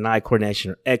hand and eye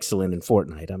coordination are excellent in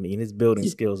Fortnite. I mean, his building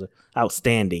skills are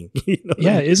outstanding.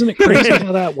 Yeah, isn't it crazy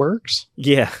how that works?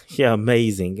 Yeah,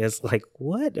 amazing. It's like,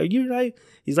 what are you like?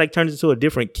 He's like turned into a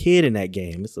different kid in that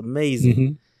game. It's amazing.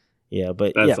 Mm-hmm. Yeah,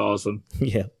 but that's awesome.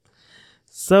 Yeah.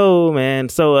 So, man,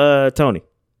 Tony.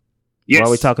 Yes. Why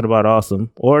are we talking about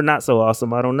awesome or not so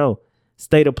awesome? I don't know.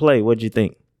 State of play. What'd you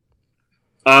think?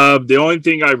 The only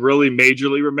thing I really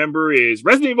majorly remember is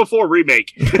Resident Evil 4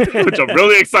 Remake, which I'm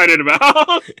really excited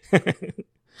about.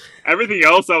 Everything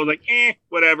else, I was like,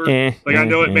 whatever. I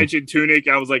know it mentioned Tunic.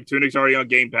 I was like, Tunic's already on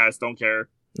Game Pass. Don't care.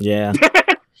 Yeah.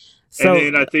 And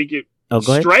then I think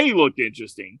Stray looked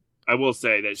interesting. I will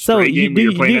say that Stray game where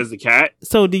you're playing as the cat.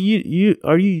 So do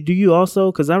you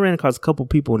also? Because I ran across a couple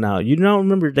people now. You don't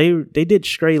remember they did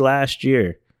Stray last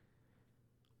year.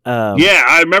 Yeah,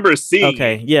 I remember seeing.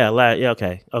 Okay,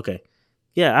 okay.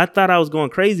 Yeah, I thought I was going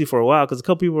crazy for a while because a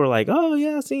couple people were like, "Oh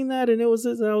yeah, I seen that," and it was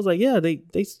this, and I was like, "Yeah, they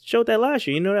showed that last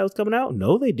year. You know that was coming out?"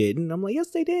 No, they didn't. I'm like, "Yes,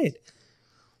 they did."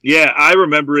 Yeah, I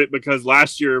remember it because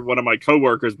last year one of my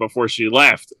coworkers before she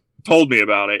left told me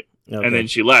about it, and then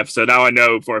she left. So now I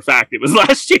know for a fact it was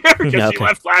last year because she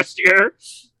left last year.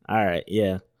 All right,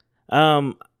 yeah,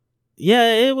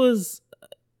 yeah, it was.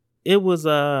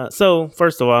 So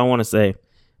first of all, I want to say,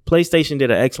 PlayStation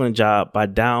did an excellent job by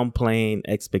downplaying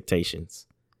expectations.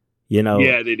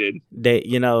 Yeah, they did. They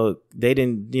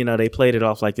didn't. They played it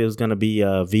off like it was going to be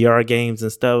VR games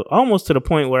and stuff, almost to the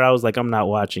point where I was like, I'm not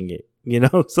watching it.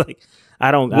 It's like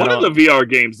I don't. One of the VR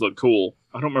games looked cool.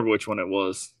 I don't remember which one it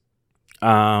was.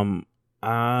 I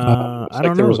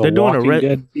don't know. They're doing a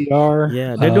VR.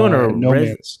 Yeah, they're doing a No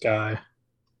Man's Sky.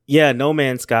 Yeah, No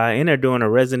Man's Sky, and they're doing a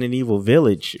Resident Evil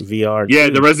Village VR. Yeah,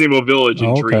 the Resident Evil Village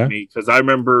intrigued me because I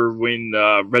remember when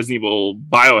Resident Evil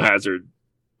Biohazard,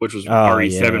 which was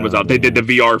RE7, was out. They did the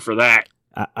VR for that.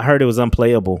 I heard it was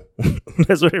unplayable.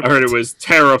 That's what I heard. It was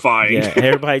terrifying. Yeah,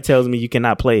 everybody tells me you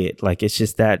cannot play it. Like it's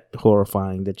just that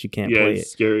horrifying that you can't play it. Yeah,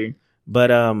 it's scary.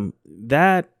 But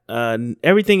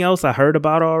everything else I heard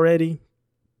about already,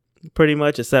 pretty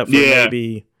much, except for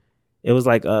maybe. It was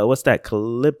like, what's that,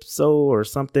 Calypso or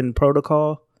something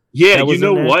protocol? Yeah, you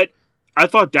know what? I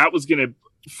thought that was going to,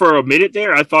 for a minute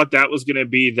there, I thought that was going to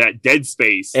be that Dead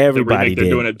Space. Everybody They're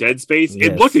doing a Dead Space. Yes.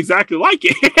 It looked exactly like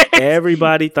it.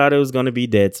 Everybody thought it was going to be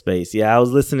Dead Space. Yeah, I was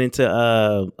listening to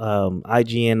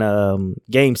IGN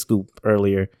Game Scoop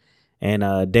earlier,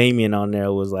 and Damien on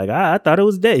there was like, I thought it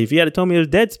was Dead. If you had told me it was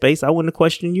Dead Space, I wouldn't have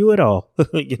questioned you at all.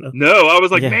 No, I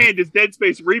was like, man, this Dead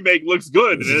Space remake looks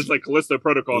good. And then it's like Callisto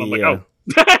Protocol. And I'm like, oh.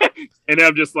 And then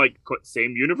I'm just like,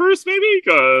 same universe maybe?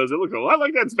 Because it looks a lot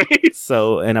like Dead Space.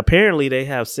 So, and apparently they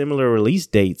have similar release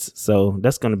dates. So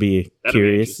that's going to be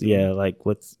curious. Yeah, like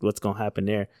what's going to happen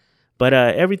there. But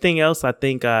everything else I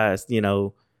think I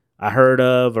heard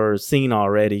of or seen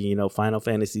already. Final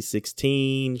Fantasy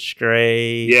 16,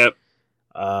 Stray. Yep.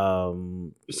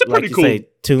 It's a pretty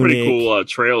cool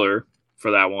trailer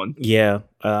for that one. Yeah.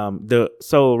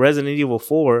 So Resident Evil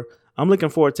 4, I'm looking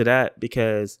forward to that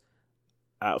because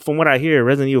from what I hear,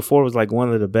 Resident Evil 4 was like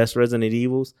one of the best Resident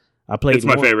Evils. It's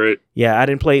my favorite. Yeah, I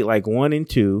didn't play like 1 and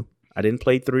 2. I didn't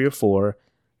play 3 or 4,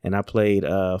 and I played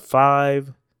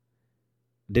 5.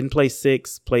 Didn't play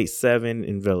 6. Played 7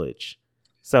 in Village.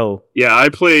 So yeah, I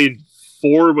played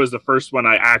 4 was the first one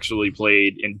I actually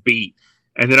played and beat.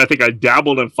 And then I think I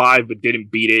dabbled in 5, but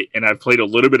didn't beat it. And I've played a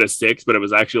little bit of 6, but it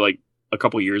was actually like a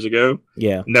couple years ago.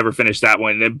 Yeah. Never finished that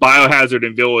one. And then Biohazard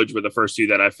and Village were the first 2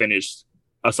 that I finished,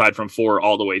 aside from 4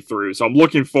 all the way through. So I'm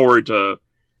looking forward to,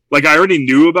 like, I already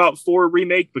knew about 4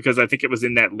 Remake because I think it was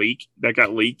in that leak that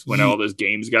got leaked when all those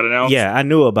games got announced. Yeah, I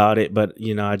knew about it, but,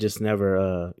 I just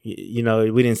never, we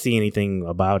didn't see anything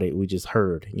about it. We just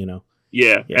heard,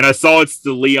 Yeah, and I saw it's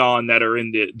the Leon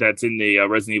that's in the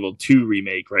Resident Evil 2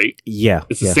 remake, right? Yeah,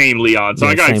 it's the same Leon. So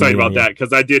I got excited about that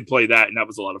because I did play that, and that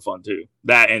was a lot of fun too.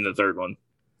 That and the third one.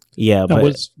 Yeah, but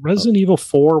was Resident Evil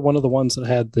 4 one of the ones that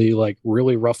had the like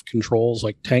really rough controls,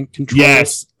 like tank controls?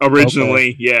 Yes,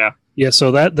 originally, yeah. Yeah,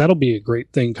 so that'll be a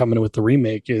great thing coming with the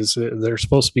remake is they're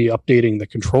supposed to be updating the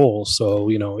controls, so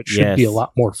it should be a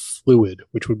lot more fluid,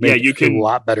 which would make it a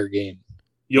lot better game.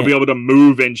 You'll be able to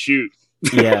move and shoot.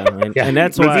 Yeah, and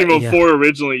that's why Resident Evil 4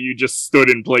 originally you just stood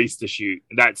in place to shoot.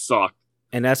 That sucked.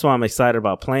 And that's why I'm excited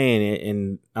about playing it,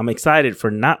 and I'm excited for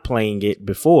not playing it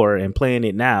before and playing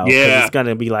it now. Yeah, it's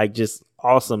gonna be like just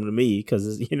awesome to me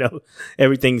because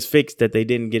everything's fixed that they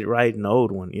didn't get it right in the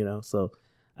old one. So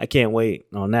I can't wait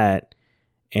on that.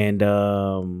 And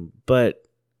but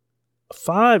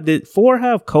 4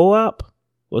 have co-op?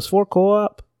 Was 4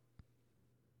 co-op?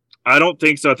 I don't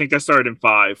think so. I think that started in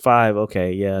 5. 5,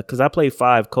 okay, yeah. Because I played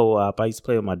 5 co-op. I used to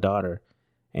play with my daughter.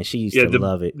 and she used to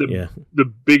love it. The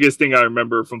biggest thing I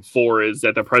remember from 4 is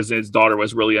that the president's daughter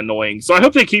was really annoying. So I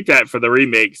hope they keep that for the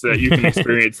remake so that you can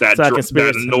experience that,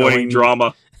 that annoying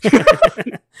drama.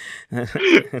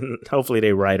 Hopefully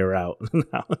they write her out.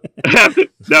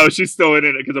 No, she's still in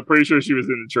it because I'm pretty sure she was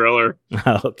in the trailer.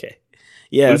 Okay.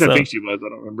 Yeah, I think she was. I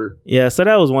don't remember. Yeah, so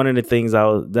that was one of the things that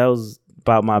was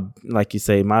about my, like you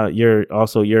say,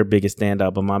 your biggest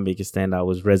standout, but my biggest standout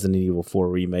was Resident Evil 4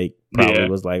 remake. Probably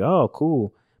was like, oh,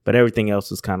 cool, but everything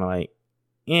else was kind of like,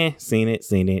 seen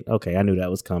it. Okay, I knew that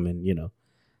was coming.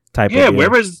 Type. Yeah, where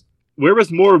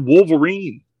was more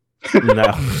Wolverine?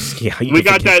 No, we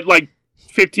got that like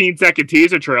 15-second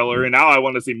teaser trailer, and now I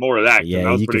want to see more of that. Yeah,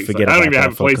 I was pretty excited. I don't even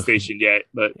have a PlayStation yet,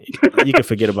 but you can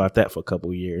forget about that for a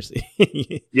couple of years.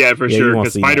 Yeah, for sure.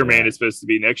 Because Spider-Man is supposed to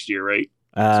be next year, right?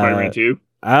 Spider-Man 2.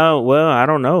 Well, I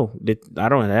don't know. I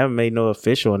haven't made no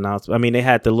official announcement. I mean, they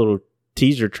had the little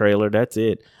teaser trailer. That's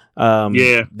it.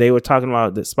 They were talking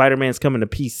about that Spider-Man's coming to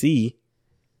PC.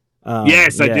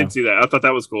 Yes, I did see that. I thought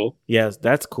that was cool. Yes,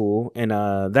 that's cool. And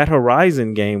that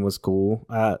Horizon game was cool.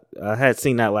 I had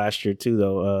seen that last year too,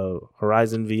 though.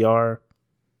 Horizon VR.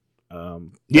 I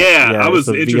was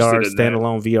interested VR in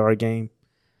standalone VR game.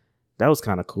 That was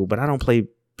kind of cool, but I don't play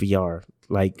VR.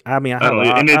 Like, I mean, I have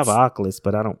an Oculus,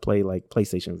 but I don't play like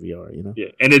PlayStation VR. Yeah,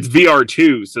 and it's VR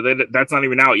 2, so that's not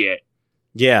even out yet.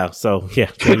 Yeah, so there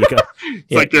you go.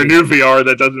 It's like their new VR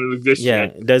that doesn't exist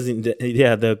yet. It doesn't.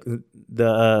 Yeah,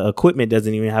 the equipment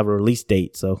doesn't even have a release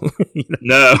date, so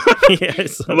no.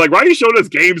 So, I'm like, why are you showing us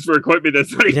games for equipment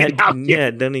that's not even out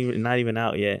yet? Not even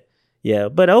out yet. Yeah,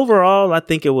 but overall, I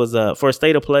think it was for a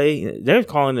state of play. They're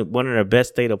calling it one of their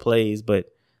best state of plays, but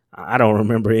I don't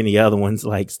remember any other ones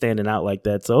like standing out like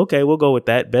that. So okay, we'll go with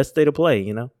that best state of play.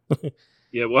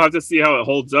 Yeah, we'll have to see how it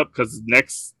holds up because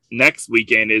next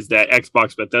weekend is that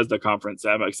Xbox Bethesda conference that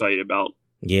I'm excited about.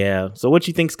 Yeah. So what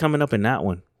you think's coming up in that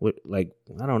one? I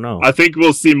don't know. I think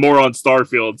we'll see more on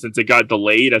Starfield since it got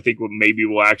delayed. I think maybe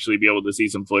we'll actually be able to see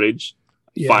some footage.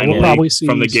 Yeah, finally, we'll probably see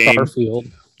from the game.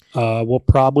 Starfield. We'll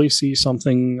probably see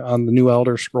something on the new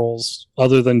Elder Scrolls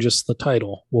other than just the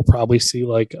title. We'll probably see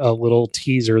like a little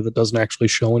teaser that doesn't actually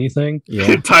show anything.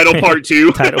 Yeah. Title part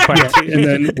 2. And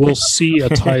then we'll see a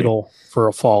title for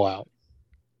a Fallout.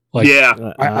 Like,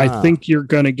 I think you're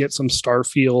going to get some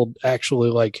Starfield actually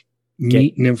like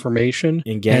meat and information,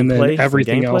 and gameplay, and then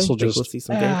everything else will just. We'll see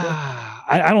some gameplay.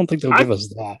 I don't think they'll give us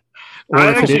that. Or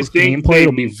if it is gameplay,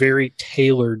 it'll be very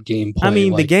tailored gameplay. I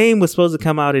mean, the game was supposed to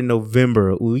come out in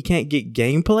November. We can't get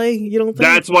gameplay? You don't think?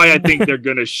 That's why I think they're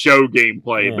going to show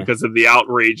gameplay because of the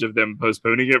outrage of them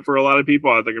postponing it for a lot of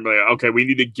people. I think I'm like, okay, we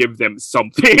need to give them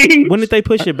something. When did they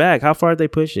push it back? How far did they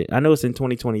push it? I know it's in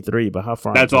 2023, but how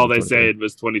far? That's all they said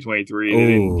was 2023. They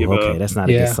didn't give up. That's not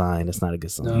a good sign. That's not a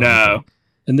good sign. No.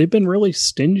 And they've been really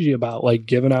stingy about like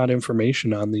giving out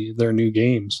information on their new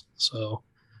games. So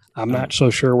I'm not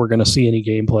so sure we're going to see any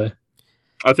gameplay.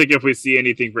 I think if we see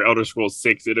anything for Elder Scrolls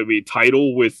 6, it'll be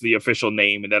title with the official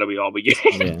name, and that'll be all we get.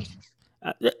 Yeah.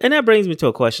 And that brings me to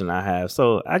a question I have.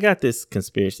 So I got this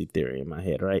conspiracy theory in my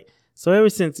head, right? So ever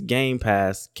since Game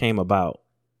Pass came about,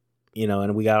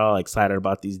 and we got all excited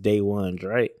about these day ones,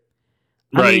 right?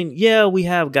 I mean, yeah, we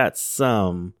have got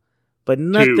some, but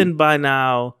nothing by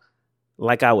now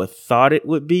like I would thought it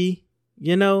would be,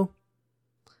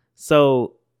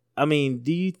 So, I mean,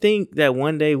 do you think that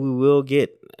one day we will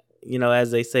get, as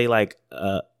they say, like,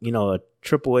 a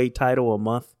AAA title a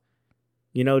month?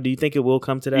 Do you think it will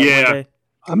come to that one day?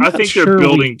 I think they're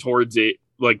building towards it.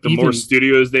 Like, the more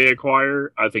studios they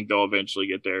acquire, I think they'll eventually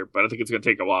get there. But I think it's going to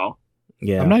take a while.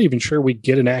 Yeah. I'm not even sure we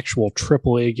get an actual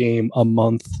AAA game a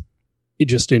month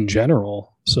just in general.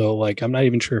 So, like, I'm not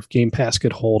even sure if Game Pass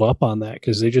could hold up on that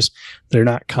because they're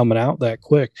not coming out that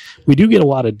quick. We do get a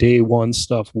lot of day one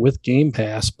stuff with Game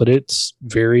Pass, but it's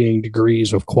varying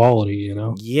degrees of quality,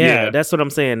 Yeah, that's what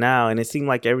I'm saying now. And it seemed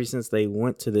like ever since they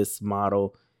went to this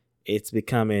model, it's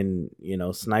becoming,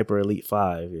 Sniper Elite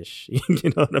 5-ish.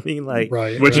 You know what I mean? Like,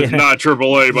 which is not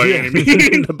AAA by any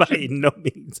means. By no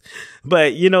means.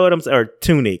 But you know what I'm saying? Or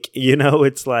Tunic,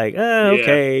 it's like,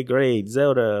 okay, great,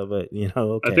 Zelda, but,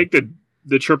 okay. I think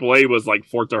the AAA was like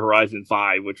Forza Horizon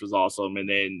 5, which was awesome. And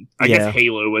then I guess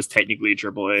Halo was technically a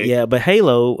AAA. Yeah, but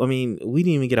Halo, I mean, we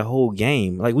didn't even get a whole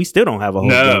game. Like, we still don't have a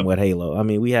whole game with Halo. I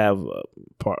mean, we have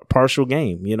a partial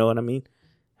game. You know what I mean?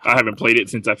 I haven't played it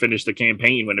since I finished the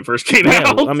campaign when it first came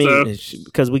out. I mean,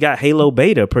 because we got Halo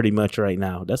beta pretty much right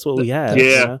now. That's what we have.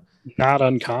 Yeah. Not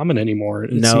uncommon anymore.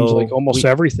 It seems like almost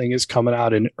everything is coming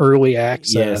out in early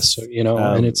access,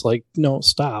 and it's like, no,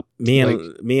 stop. Me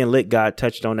and Lit God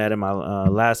touched on that in my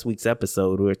last week's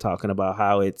episode. We were talking about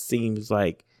how it seems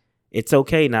like it's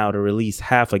okay now to release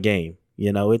half a game.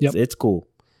 You know, it's cool.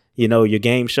 You know, your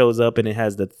game shows up and it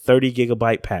has the 30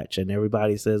 gigabyte patch and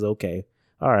everybody says, okay,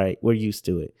 all right, we're used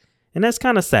to it. And that's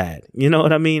kind of sad. You know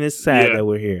what I mean? It's sad that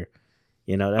we're here.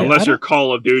 You know, unless you're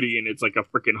Call of Duty and it's like a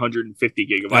freaking 150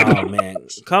 gigabyte. Oh man,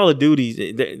 Call of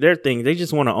Duty, their thing, they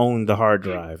just want to own the hard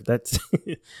drive. That's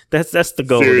the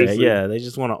goal. There. Yeah, they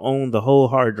just want to own the whole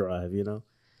hard drive. You know.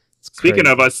 Speaking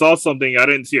of, I saw something. I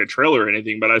didn't see a trailer or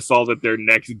anything, but I saw that their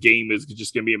next game is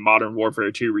just going to be a Modern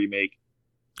Warfare 2 remake.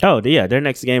 Oh yeah, their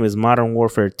next game is Modern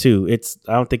Warfare 2.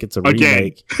 I don't think it's a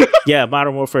remake. Yeah,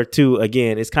 Modern Warfare 2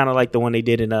 again. It's kind of like the one they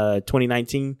did in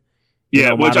 2019.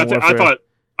 Yeah, which I thought.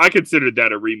 I considered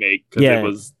that a remake because it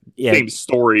was same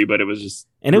story, but it was just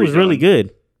it was really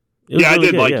good. I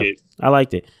did like it. I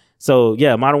liked it. So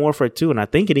yeah, Modern Warfare 2, and I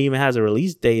think it even has a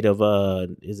release date of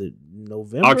is it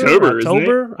November?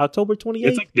 October 28th?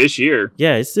 It's like this year.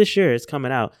 Yeah, it's this year. It's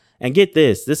coming out. And get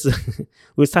this. This is we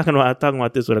was talking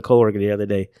about this with a coworker the other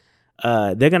day.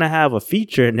 They're gonna have a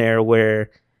feature in there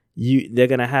where they're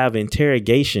gonna have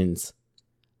interrogations.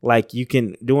 Like you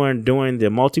can during the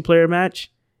multiplayer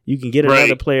match. You can get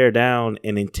another player down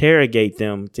and interrogate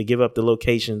them to give up the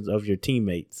locations of your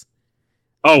teammates.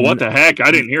 Oh, what the heck?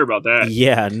 I didn't hear about that.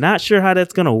 Yeah, not sure how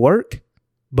that's going to work,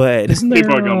 but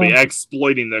people are going to be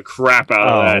exploiting the crap out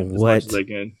of that as much as they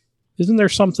can. Isn't there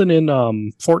something in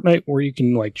Fortnite where you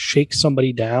can like shake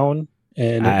somebody down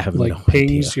and it like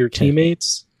pings your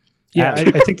teammates? Yeah, I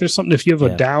think there's something if you have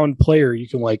a down player, you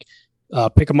can like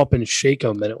pick them up and shake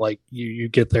them, and it like you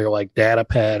get their like data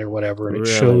pad or whatever, and it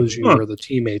shows you where the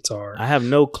teammates are. I have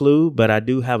no clue, but I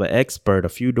do have an expert a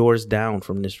few doors down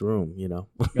from this room. You know,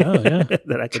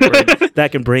 that I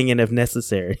can bring in if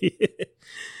necessary.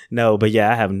 No, but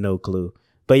yeah, I have no clue.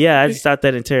 But yeah, I just thought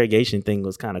that interrogation thing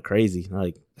was kind of crazy.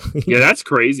 Like, yeah, that's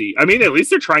crazy. I mean, at least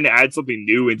they're trying to add something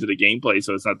new into the gameplay,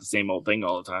 so it's not the same old thing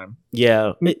all the time.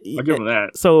 Yeah, I'll give them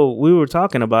that. So we were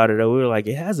talking about it. We were like,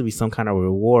 it has to be some kind of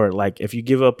reward. Like, if you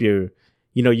give up your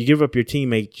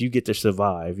teammates, you get to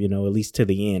survive. You know, at least to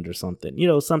the end or something. You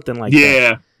know, something like that.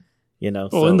 Yeah. You know,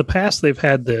 well, in the past they've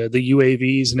had the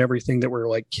UAVs and everything that were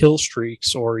like kill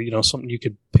streaks, or you know, something you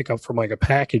could pick up from like a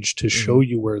package to show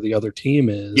you where the other team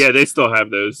is. Yeah, they still have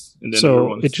those. And then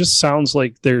so it just sounds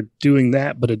like they're doing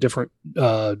that, but a different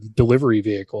delivery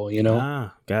vehicle. You know,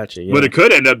 gotcha. Yeah. What it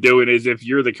could end up doing is if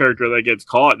you're the character that gets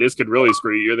caught, this could really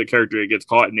screw you. You're the character that gets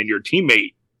caught, and then your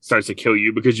teammate starts to kill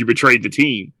you because you betrayed the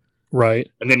team. Right,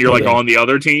 and then you're on the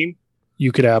other team.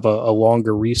 You could have a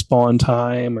longer respawn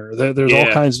time, or there's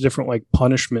all kinds of different like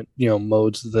punishment, you know,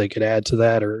 modes that they could add to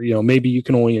that, or you know, maybe you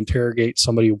can only interrogate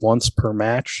somebody once per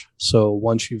match. So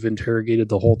once you've interrogated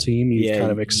the whole team, you've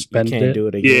kind of expended you can't it. Do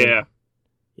it again.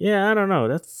 Yeah, I don't know.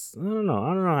 I don't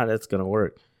know how that's gonna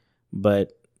work,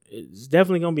 but it's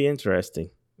definitely gonna be interesting.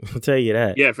 I'll tell you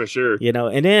that. Yeah, for sure. You know,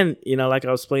 and then you know, like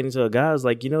I was explaining to a guy, I was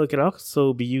like, you know, it could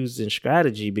also be used in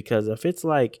strategy because if it's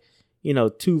like, you know,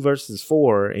 2 versus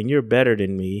 4 and you're better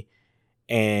than me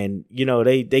and, you know,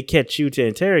 they catch you to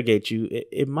interrogate you,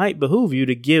 it might behoove you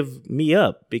to give me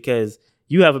up because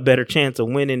you have a better chance of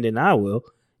winning than I will,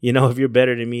 you know, if you're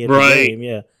better than me at the game.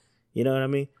 Yeah. You know what I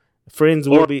mean? Friends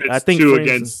will be, I think 2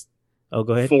 against go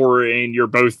ahead. 4 and you're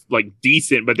both like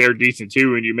decent, but they're decent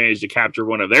too. And you manage to capture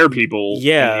one of their people.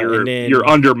 Yeah. And you're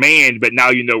undermanned, but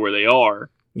now you know where they are.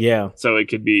 Yeah. So it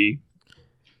could be.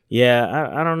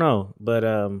 Yeah. I don't know,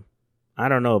 but, I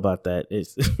don't know about that.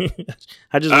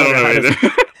 I don't know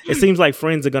either. It seems like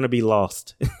friends are going to be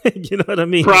lost. You know what I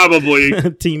mean?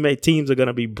 Probably. Teams are going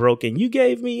to be broken. You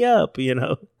gave me up, you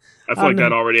know. I feel like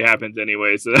that already happens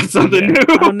anyway, so that's something new.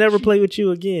 I'll never play with you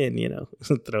again, you know.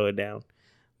 Throw it down.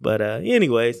 But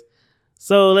anyways,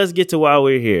 so let's get to why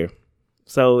we're here.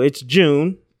 So it's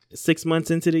June, 6 months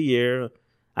into the year.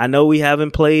 I know we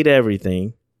haven't played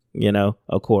everything, you know,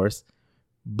 of course.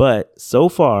 But so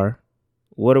far,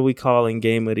 what are we calling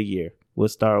game of the year? We'll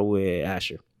start with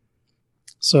Asher.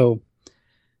 So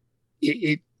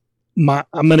I'm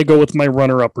going to go with my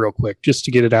runner-up real quick just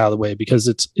to get it out of the way because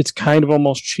it's kind of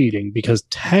almost cheating because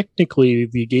technically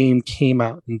the game came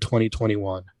out in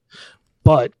 2021,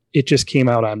 but it just came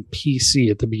out on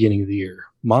PC at the beginning of the year.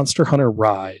 Monster Hunter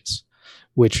Rise,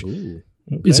 which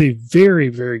is a very,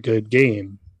 very good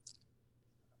game.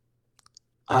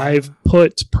 I've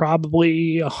put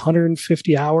probably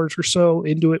 150 hours or so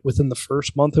into it within the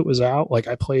first month it was out. Like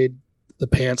I played the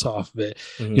pants off of it.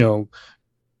 You know,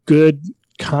 good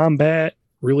combat,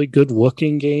 really good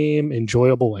looking game,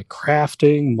 enjoyable like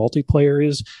crafting, multiplayer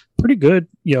is pretty good,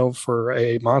 you know, for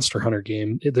a Monster Hunter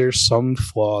game. There's some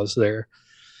flaws there,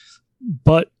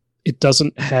 but it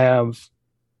doesn't have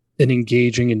an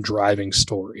engaging and driving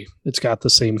story. It's got the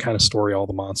same kind of story all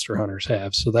the Monster Hunters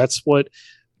have. So that's what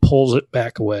pulls it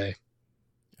back away.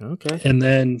 Okay. And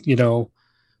then,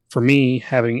 for me,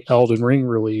 having Elden Ring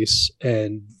release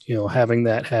and, having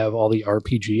that have all the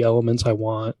RPG elements I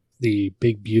want, the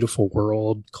big, beautiful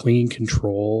world, clean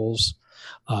controls,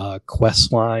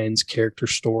 quest lines, character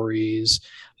stories,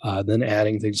 then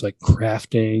adding things like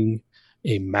crafting,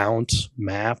 a mount,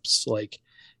 maps. Like,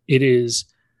 it is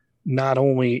not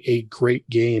only a great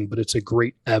game, but it's a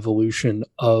great evolution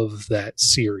of that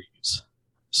series.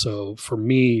 So for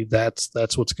me, that's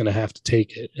what's going to have to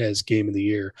take it as game of the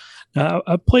year. Now,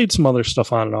 I've played some other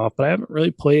stuff on and off, but I haven't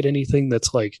really played anything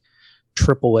that's like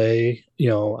AAA,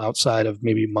 outside of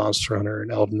maybe Monster Hunter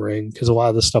and Elden Ring, because a lot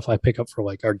of the stuff I pick up for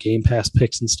like our Game Pass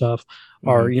picks and stuff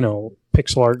are,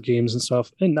 pixel art games and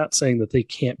stuff. And not saying that they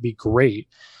can't be great,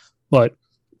 but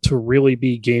to really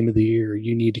be game of the year,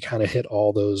 you need to kind of hit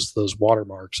all those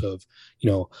watermarks of,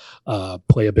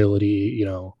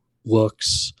 playability,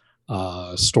 looks,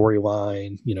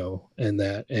 storyline, and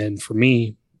that. And for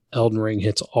me, Elden Ring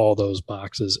hits all those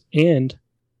boxes. And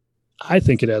I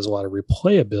think it has a lot of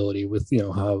replayability with,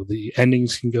 how the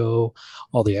endings can go,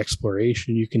 all the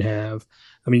exploration you can have.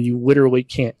 I mean, you literally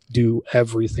can't do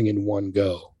everything in one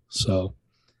go. So,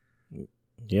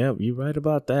 yeah, you're right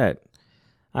about that.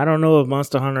 I don't know if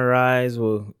Monster Hunter Rise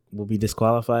will be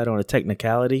disqualified on a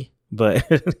technicality, but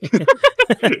I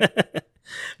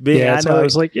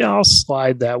was like, I'll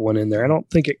slide that one in there. I don't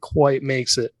think it quite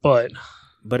makes it, but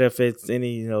if it's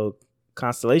any,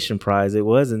 constellation prize, it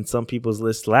was in some people's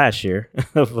list last year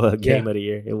of game of the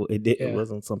year. It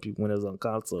was on some people when it was on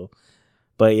console,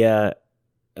 but yeah,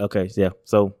 okay, yeah.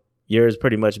 So yours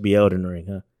pretty much be Elden Ring,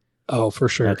 huh? Oh, for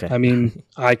sure. Okay. I mean,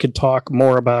 I could talk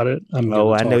more about it. I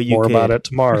know you more could. About it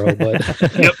tomorrow, but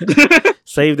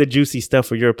save the juicy stuff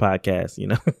for your podcast,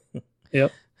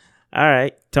 Yep. All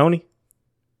right, Tony.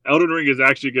 Elden Ring is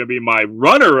actually going to be my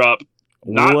runner-up,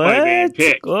 not my main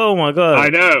pick. Oh my god! I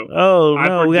know. Oh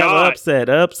no, we have an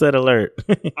upset alert.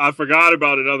 I forgot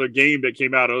about another game that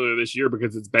came out earlier this year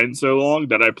because it's been so long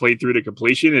that I played through to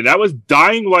completion, and that was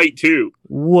Dying Light 2.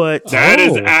 What? That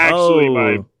is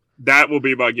actually that will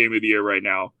be my game of the year right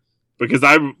now, because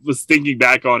I was thinking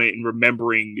back on it and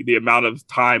remembering the amount of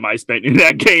time I spent in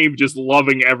that game, just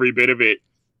loving every bit of it,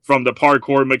 from the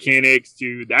parkour mechanics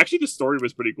to actually the story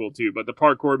was pretty cool too, but the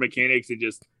parkour mechanics and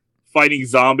just fighting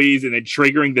zombies and then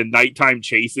triggering the nighttime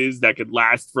chases that could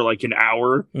last for like an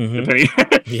hour,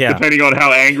 depending on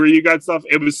how angry you got stuff.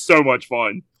 It was so much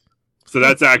fun. So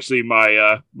that's actually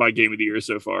my game of the year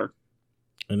so far.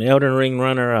 An Elden Ring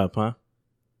runner up, huh?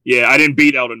 Yeah, I didn't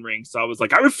beat Elden Ring, so I was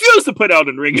like, I refuse to put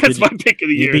Elden Ring as my pick of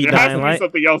the year. There has to be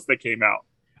something else that came out.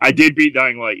 I did beat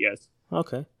Dying Light, yes.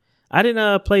 Okay. I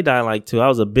didn't play Dying Light 2. I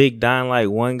was a big Dying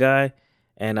Light 1 guy.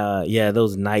 And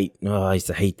those night, I used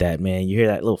to hate that, man. You hear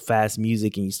that little fast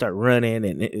music and you start running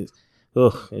and it's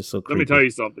so creepy. Let me tell you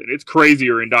something. It's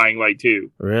crazier in Dying Light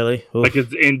 2. Really? Oof. Like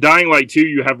in Dying Light 2,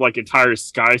 you have like entire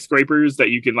skyscrapers that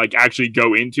you can like actually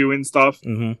go into and stuff.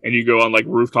 Mm-hmm. And you go on like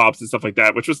rooftops and stuff like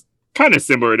that, which was kind of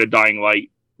similar to Dying Light.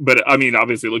 But I mean,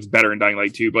 obviously it looks better in Dying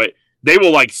Light 2, but they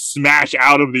will like smash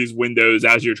out of these windows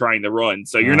as you're trying to run.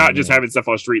 So you're not just having stuff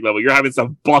on street level. You're having stuff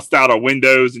bust out of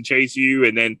windows and chase you.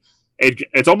 And then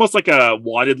it's almost like a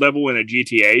wanted level in a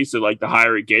GTA. So like the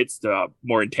higher it gets, the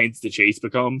more intense the chase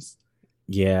becomes.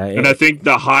 Yeah. And I think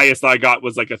the highest I got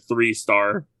was like a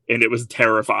 3-star, and it was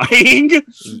terrifying.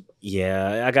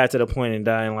 Yeah. I got to the point in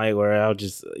Dying Light where I'm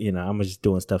just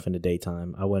doing stuff in the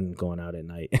daytime. I wasn't going out at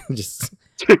night. I was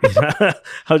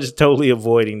just totally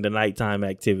avoiding the nighttime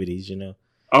activities,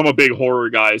 I'm a big horror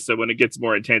guy, so when it gets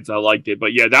more intense, I liked it.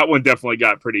 But yeah, that one definitely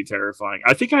got pretty terrifying.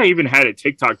 I think I even had a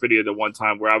TikTok video the one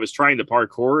time where I was trying to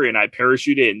parkour and I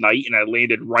parachuted at night and I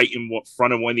landed right in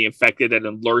front of one of the infected that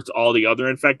alerts all the other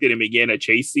infected and began a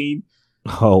chase scene.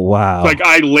 Oh, wow. Like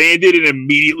I landed and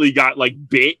immediately got like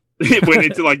bit. It went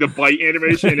into like the bite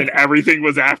animation and everything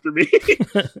was after me.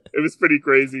 It was pretty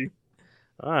crazy.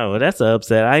 Oh, well, that's an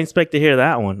upset. I expect to hear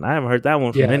that one. I haven't heard that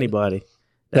one from anybody.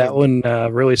 That one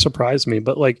really surprised me.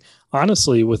 But like,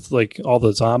 honestly, with like all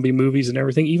the zombie movies and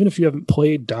everything, even if you haven't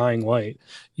played Dying Light,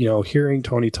 hearing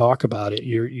Tony talk about it,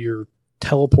 you're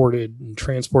teleported and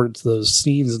transported to those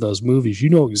scenes in those movies. You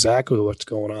know exactly what's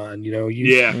going on.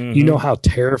 You know how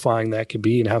terrifying that could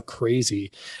be and how crazy.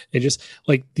 And just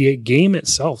like the game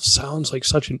itself sounds like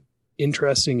such an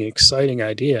interesting, exciting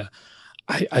idea.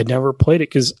 I never played it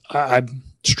because I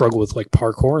struggle with like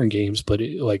parkour in games, but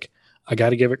I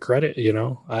got to give it credit,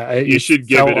 you should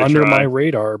give it a under try. My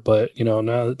radar, but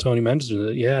now that Tony mentioned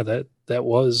it, that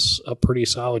was a pretty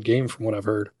solid game from what I've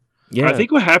heard. Yeah. I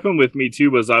think what happened with me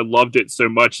too was I loved it so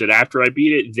much that after I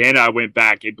beat it, then I went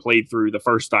back and played through the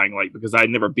first Dying Light because I had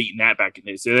never beaten that back in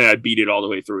the day. So then I beat it all the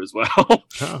way through as well.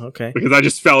 Oh, okay. Because I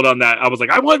just felt on that. I was like,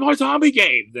 I want more zombie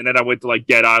games. And then I went to like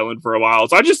Dead Island for a while.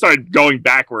 So I just started going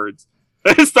backwards.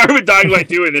 I started with Dying Light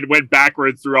 2 and then went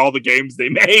backwards through all the games they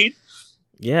made.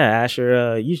 Yeah,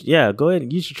 Asher. Go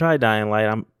ahead. You should try Dying Light.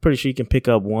 I'm pretty sure you can pick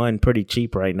up one pretty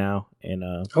cheap right now. And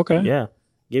okay. Yeah.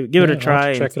 Give it a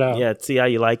try. Check it out. Yeah, see how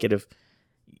you like it.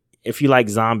 If you like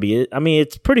zombie,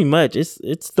 it's pretty much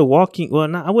it's the Walking.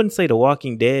 Well, I wouldn't say the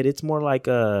Walking Dead. It's more like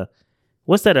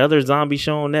what's that other zombie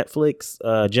show on Netflix?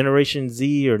 Generation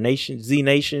Z or Z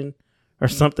Nation or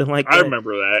something like that. I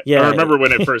remember that. Yeah, I remember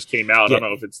when it first came out. Yeah. I don't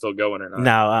know if it's still going or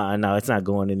not. No, it's not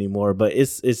going anymore. But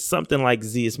it's something like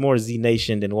Z. It's more Z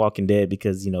Nation than Walking Dead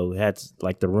because it had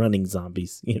like the running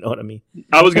zombies. You know what I mean?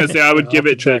 I was gonna say I would give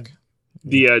it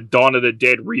the Dawn of the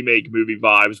Dead remake movie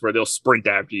vibes where they'll sprint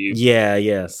after you.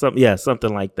 Yeah,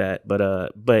 something like that. But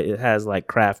it has like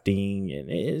crafting and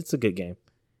it's a good game.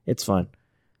 It's fun.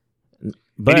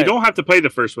 But you don't have to play the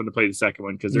first one to play the second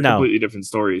one because they're completely different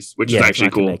stories, which is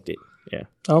actually cool. Connected. Yeah.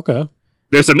 Okay.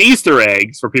 There's some Easter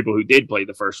eggs for people who did play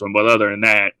the first one, but other than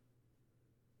that,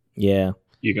 yeah,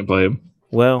 you can play them.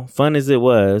 Well, fun as it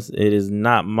was, it is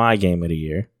not my game of the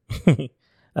year.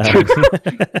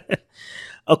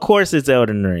 Of course, it's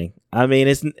Elden Ring. I mean,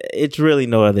 it's really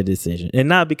no other decision, and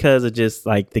not because of just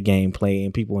like the gameplay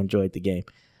and people enjoyed the game.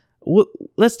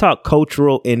 Let's talk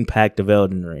cultural impact of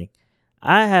Elden Ring.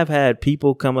 I have had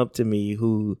people come up to me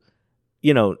who,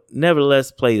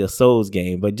 nevertheless play a Souls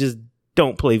game, but just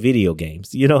don't play video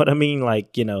games. You know what I mean?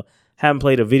 Like, haven't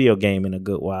played a video game in a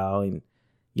good while, and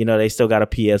they still got a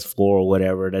PS4 or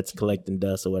whatever that's collecting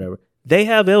dust or whatever. They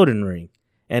have Elden Ring.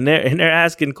 And they're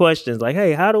asking questions like,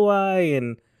 hey, how do I,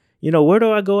 and, where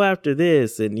do I go after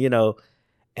this? And,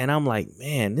 and I'm like,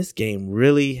 man, this game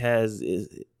really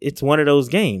it's one of those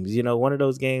games, one of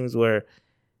those games where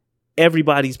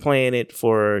everybody's playing it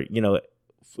for,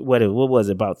 what was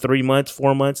it, about 3 months,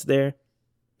 4 months there?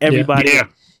 Everybody.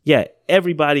 Yeah,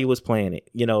 everybody was playing it,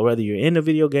 whether you're into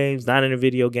video games, not into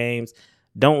video games,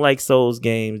 don't like Souls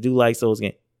games, do like Souls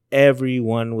games.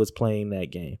 Everyone was playing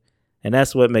that game. And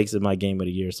that's what makes it my game of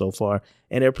the year so far.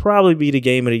 And it'll probably be the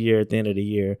game of the year at the end of the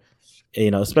year,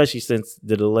 especially since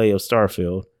the delay of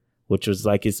Starfield, which was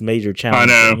like its major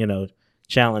challenge,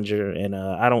 challenger. And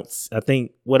I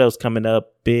think what else coming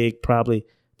up big, probably,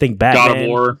 I think Batman. God of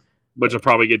War, which will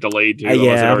probably get delayed too.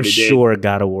 I'm sure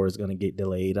God of War is going to get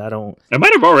delayed. It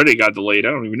might have already got delayed. I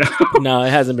don't even know. No,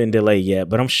 it hasn't been delayed yet,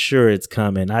 but I'm sure it's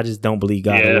coming. I just don't believe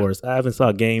God of War. I haven't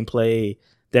saw gameplay.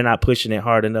 They're not pushing it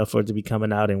hard enough for it to be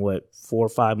coming out in 4 or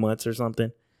 5 months or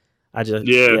something. I don't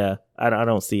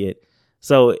see it.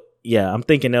 So yeah, I'm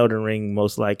thinking Elden Ring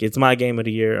most likely. It's my game of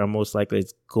the year. Most likely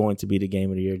it's going to be the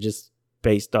game of the year, just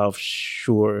based off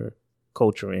sure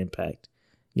cultural impact.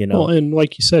 Well, and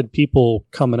like you said, people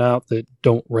coming out that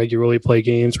don't regularly play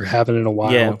games or haven't in a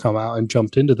while come out and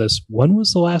jumped into this. When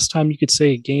was the last time you could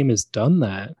say a game has done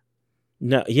that?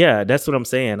 No, yeah, that's what I'm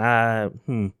saying.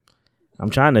 I'm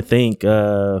trying to think.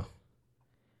 I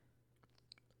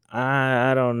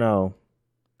don't know.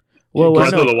 Well,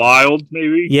 Breath of the Wild,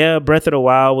 maybe. Yeah, Breath of the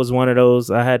Wild was one of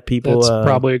those. I had people. That's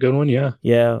probably a good one. Yeah.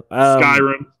 Yeah.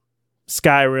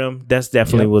 Skyrim. That's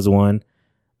definitely was one.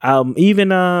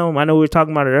 Even I know we were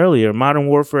talking about it earlier. Modern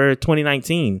Warfare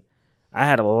 2019. I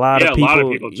had a lot of people.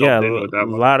 A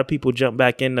lot of people jump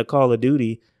back into Call of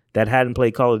Duty that hadn't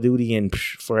played Call of Duty in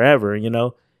forever.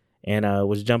 And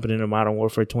was jumping into Modern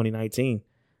Warfare 2019.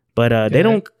 But they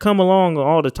don't come along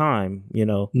all the time,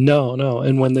 No.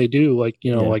 And when they do, like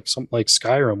something like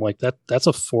Skyrim, like that's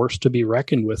a force to be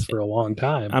reckoned with for a long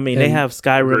time. I mean, they have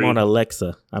Skyrim on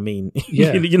Alexa. I mean,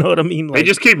 you know what I mean? Like, they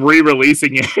just keep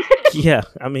re-releasing it. Yeah.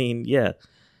 I mean, yeah.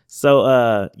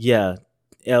 So,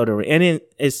 Elden Ring. And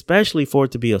especially for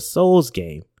it to be a Souls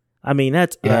game. I mean,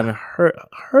 that's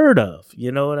unheard of.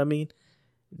 You know what I mean?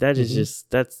 That is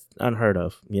that's unheard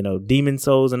of. Demon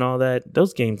Souls and all that.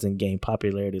 Those games didn't gain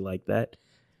popularity like that.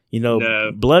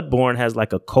 Bloodborne has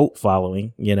like a cult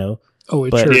following, Oh,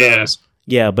 it sure does.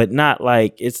 Yeah, but not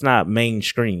like, it's not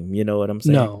mainstream. You know what I'm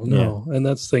saying? No. And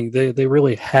that's the thing. They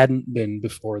really hadn't been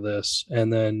before this.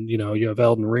 And then, you have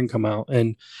Elden Ring come out.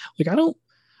 And like,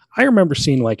 I remember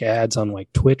seeing like ads on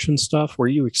like Twitch and stuff where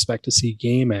you expect to see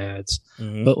game ads.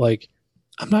 Mm-hmm. But like,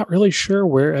 I'm not really sure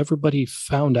where everybody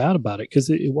found out about it, because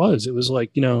it was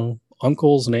like,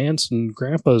 uncles and aunts and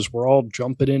grandpas were all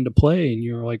jumping into play, and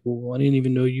you're like, well, I didn't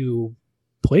even know you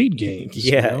played games.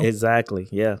 Yeah, exactly.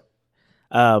 Yeah.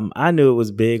 I knew it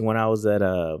was big when I was at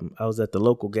the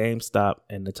local GameStop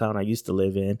in the town I used to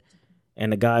live in,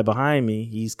 and the guy behind me,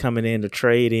 he's coming in to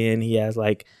trade in. He has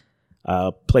like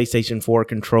a PlayStation 4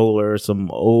 controller, some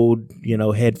old,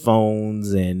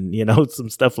 headphones, and some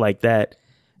stuff like that.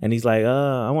 And he's like,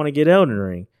 I want to get Elden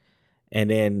Ring. And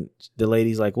then the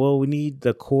lady's like, well, we need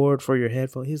the cord for your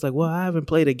headphones. He's like, well, I haven't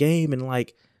played a game in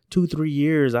like 2-3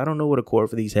 years. I don't know what a cord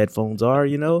for these headphones are,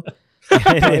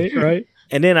 Right.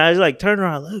 And then I was like, turn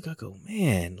around, look, I go,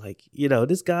 man, like,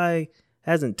 this guy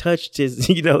hasn't touched his,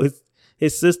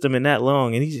 his system in that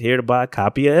long. And he's here to buy a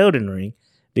copy of Elden Ring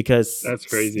because that's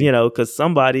crazy, because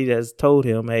somebody has told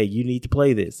him, hey, you need to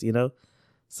play this,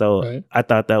 So right. I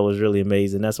thought that was really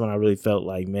amazing. That's when I really felt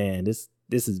like, man, this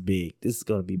is big. This is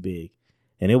going to be big.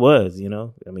 And it was,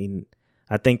 I mean,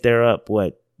 I think they're up,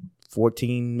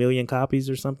 14 million copies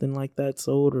or something like that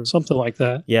sold or something like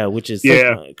that. Yeah, which is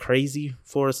crazy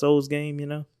for a Souls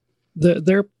game,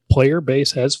 Their player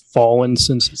base has fallen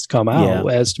since it's come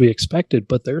out, as to be expected,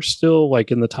 but they're still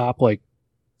like in the top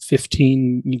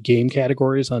 15 game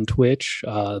categories on Twitch.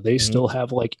 They still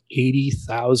have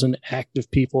 80,000 active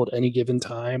people at any given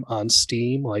time on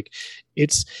Steam.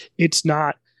 It's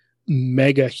not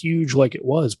mega huge like it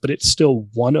was, but it's still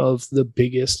one of the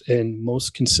biggest and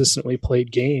most consistently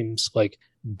played games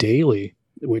daily,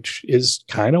 which is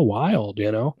kind of wild,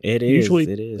 It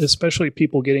is. Especially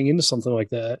people getting into something like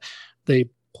that, they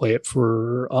play it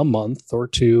for a month or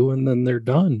two and then they're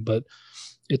done. But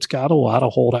it's got a lot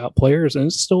of holdout players, and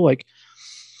it's still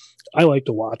I like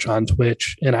to watch on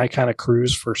Twitch, and I kind of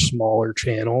cruise for smaller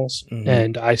channels,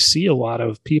 and I see a lot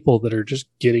of people that are just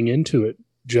getting into it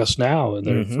just now in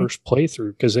their first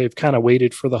playthrough because they've kind of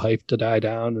waited for the hype to die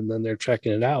down, and then they're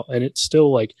checking it out, and it's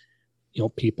still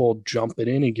people jumping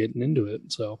in and getting into it.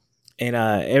 So, and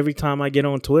every time I get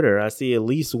on Twitter, I see at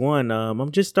least one.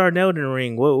 I'm just starting Elden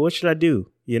Ring. What should I do?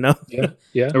 Yeah,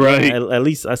 right. At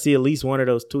least I see at least one of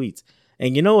those tweets.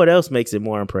 And you know what else makes it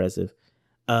more impressive?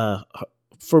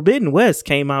 Forbidden West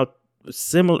came out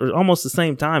similar, almost the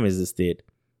same time as this did.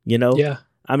 Yeah.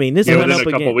 I mean, this went up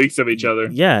a couple weeks of each other.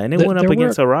 Yeah, and it went up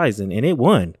against Horizon, and it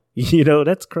won.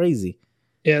 That's crazy.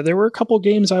 Yeah, there were a couple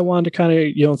games I wanted to kind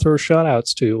of throw shout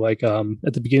outs to. At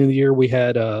the beginning of the year, we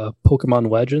had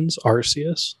Pokemon Legends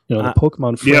Arceus. The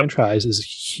Pokemon franchise is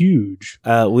huge.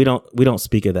 We don't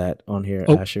speak of that on here,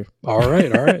 Asher. All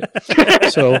right.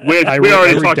 So we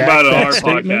already talked about it on our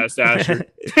podcast, Asher.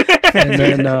 And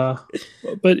then,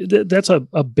 but that's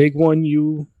a big one.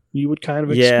 You would kind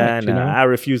of expect. Yeah, no, I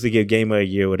refuse to give Game of the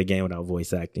Year with a game without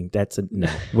voice acting. No,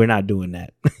 we're not doing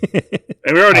that.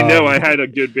 And we already know I had a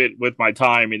good bit with my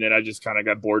time, and then I just kind of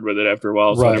got bored with it after a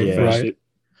while. So right. It.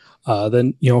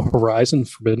 Then Horizon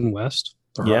Forbidden West.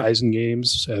 The Horizon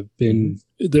games have been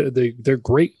they're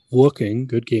great looking,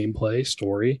 good gameplay,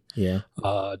 story. Yeah.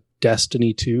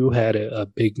 Destiny 2 had a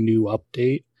big new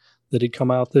update that had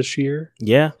come out this year.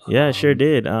 Yeah, it sure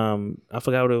did. I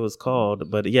forgot what it was called,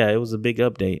 but yeah, it was a big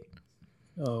update.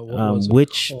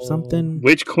 Witch something?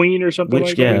 Witch Queen or something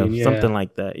like that? Yeah, something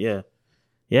like that. Yeah.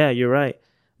 Yeah, you're right.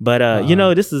 But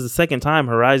this is the second time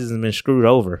Horizon's been screwed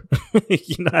over.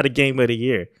 Not a game of the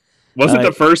year. Wasn't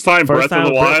the first time Breath of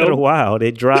the Wild? Breath of the Wild.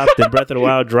 It dropped, and Breath of the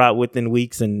Wild dropped within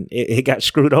weeks, and it got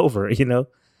screwed over,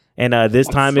 And this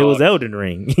time it was Elden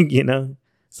Ring,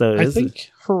 So I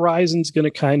think Horizon's going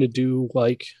to kind of do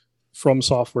like From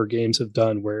Software games have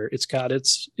done, where it's got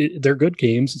they're good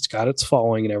games. It's got its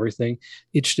following and everything.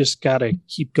 It's just got to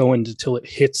keep going until it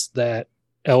hits that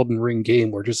Elden Ring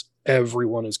game where just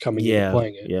everyone is coming in and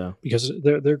playing it. Yeah, because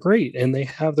they're great and they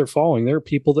have their following. There are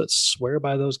people that swear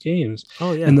by those games.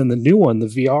 Oh yeah. And then the new one, the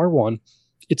VR one,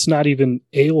 it's not even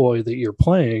Aloy that you're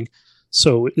playing.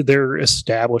 So they're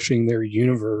establishing their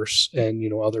universe and,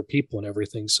 other people and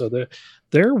everything. So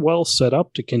they're well set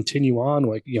up to continue on,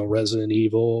 like, Resident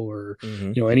Evil or,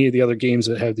 any of the other games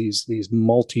that have these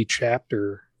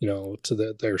multi-chapter,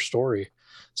 to their story.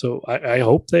 So I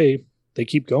hope they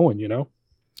keep going,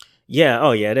 Yeah.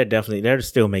 Oh yeah. They're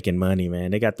still making money,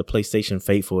 man. They got the PlayStation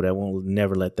faithful that won't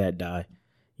never let that die.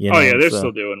 They're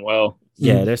still doing well.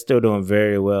 Yeah, they're still doing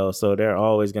very well. So they're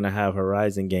always going to have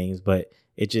Horizon games, but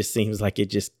it just seems like it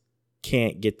just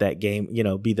can't get that game,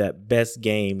 be that best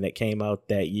game that came out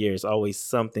that year. It's always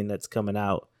something that's coming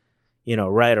out,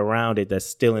 right around it that's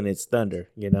still in its thunder,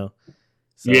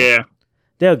 So yeah.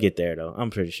 They'll get there, though. I'm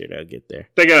pretty sure they'll get there.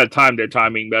 They got to time their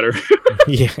timing better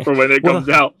for when it comes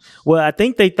out. Well, I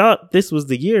think they thought this was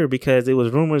the year because it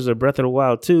was rumors of Breath of the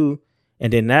Wild 2,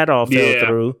 and then that all fell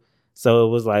through. So it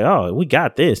was like, oh, we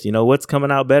got this. What's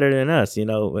coming out better than us? Being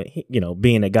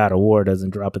that God of War doesn't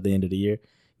drop at the end of the year.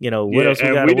 What else we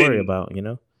got to worry about?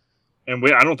 And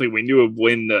I don't think we knew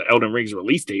when the Elden Ring's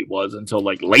release date was until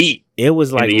like late. It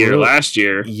was like in the year last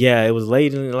year. Yeah, it was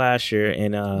late in the last year,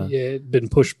 and it'd been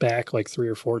pushed back like 3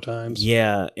 or 4 times.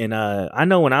 Yeah, and I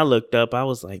know when I looked up, I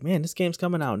was like, man, this game's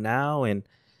coming out now, and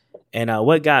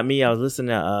what got me, I was listening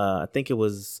to I think it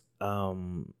was I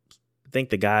think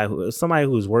the guy somebody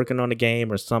who was working on the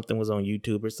game or something was on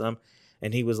YouTube or something,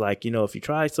 and he was like, if you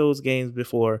tried Souls games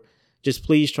before, just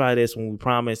please try this one. We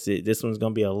promise it. This one's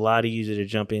going to be a lot easier to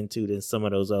jump into than some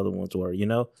of those other ones were,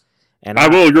 And I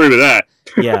will agree with that.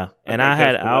 Yeah. And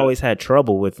I always had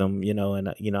trouble with them,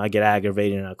 and, I get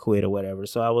aggravated and I quit or whatever.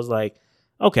 So I was like,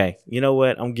 okay, you know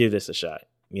what? I'm going to give this a shot,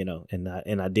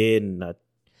 and I did. And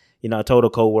I told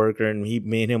a coworker, and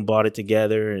me and him bought it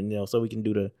together, and, so we can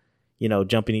do the,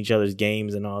 jump in each other's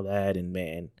games and all that. And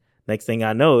man, next thing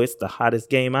I know, it's the hottest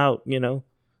game out,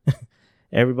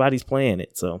 everybody's playing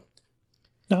it. So.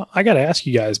 Now, I got to ask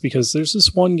you guys, because there's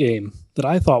this one game that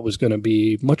I thought was going to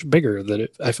be much bigger, that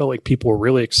I felt like people were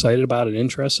really excited about and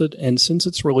interested. And since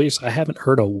its release, I haven't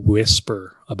heard a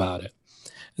whisper about it.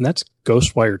 And that's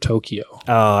Ghostwire Tokyo.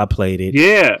 Oh, I played it.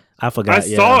 Yeah. I forgot. I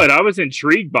saw it. I was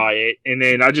intrigued by it. And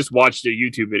then I just watched a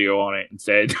YouTube video on it and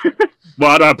said,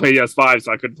 well, I don't have PS5,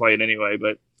 so I couldn't play it anyway.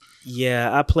 But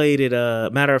yeah, I played it.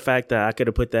 Matter of fact, I could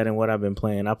have put that in what I've been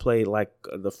playing. I played like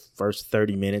the first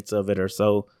 30 minutes of it or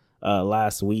so.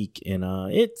 Last week, and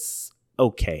it's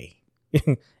okay.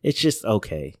 It's just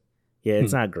okay. Yeah,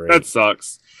 it's not great. That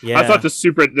sucks. Yeah, I thought the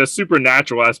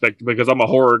supernatural aspect, because I'm a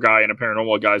horror guy and a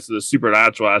paranormal guy, so the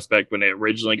supernatural aspect when it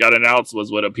originally got announced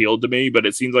was what appealed to me. But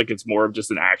it seems like it's more of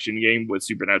just an action game with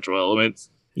supernatural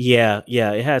elements. Yeah,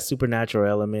 it has supernatural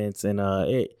elements, and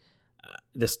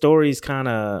the story's kind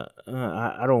of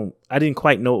I didn't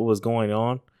quite know what was going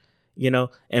on,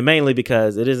 and mainly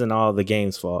because it isn't all the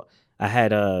game's fault. I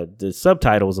had the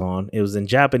subtitles on. It was in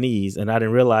Japanese, and I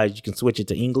didn't realize you can switch it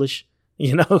to English.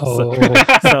 Oh.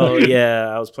 So yeah,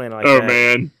 I was playing like that. Oh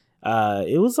man,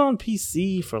 it was on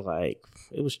PC for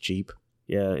it was cheap.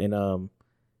 Yeah, and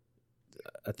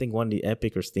I think one of the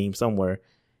Epic or Steam somewhere.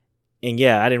 And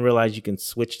yeah, I didn't realize you can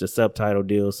switch the subtitle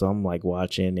deal. So I'm like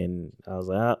watching, and I was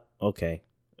like, okay,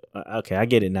 I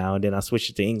get it now. And then I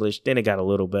switched it to English. Then it got a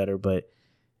little better, but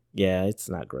yeah, it's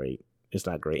not great. It's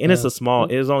not great. And it's a small,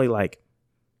 it was only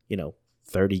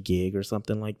 30 gig or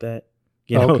something like that.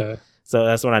 Okay. So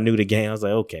that's when I knew the game. I was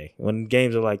like, okay, when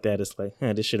games are like that, it's like,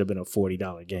 this should have been a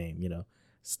 $40 game,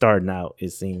 starting out,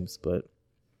 it seems. But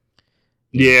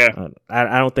yeah,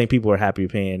 I don't think people are happy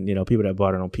paying, people that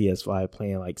bought it on PS5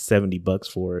 paying like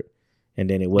 $70 for it. And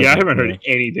then it was. Yeah, I haven't heard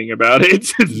anything about it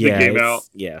since it came out.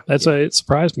 Yeah. That's why it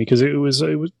surprised me, because it was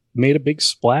made a big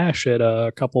splash at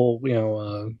a couple,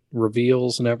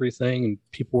 reveals and everything, and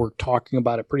people were talking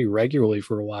about it pretty regularly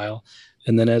for a while.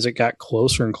 And then as it got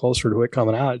closer and closer to it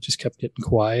coming out, it just kept getting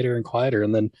quieter and quieter.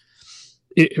 And then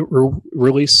it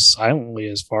released silently,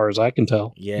 as far as I can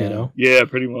tell. Yeah, yeah,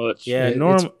 pretty much. Yeah,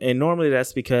 and normally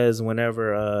that's because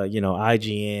whenever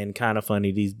IGN, Kind of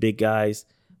Funny, these big guys,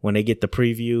 when they get the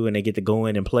preview and they get to go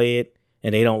in and play it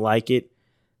and they don't like it,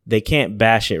 they can't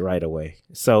bash it right away.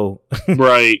 So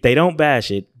right, they don't bash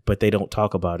it, but they don't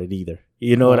talk about it either.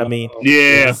 You know what I mean?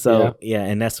 Yeah. So yeah,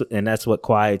 and that's what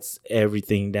quiets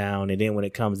everything down. And then when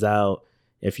it comes out,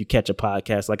 if you catch a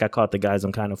podcast, like I caught the guys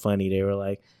on Kind of Funny, they were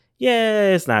like,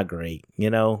 yeah, it's not great,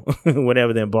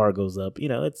 whenever the embargo's up,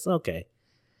 it's okay,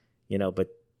 but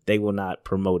they will not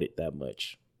promote it that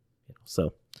much.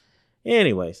 So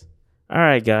anyways, all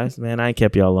right, guys, man, I ain't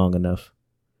kept y'all long enough.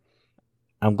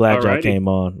 I'm glad y'all came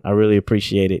on. I really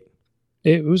appreciate it.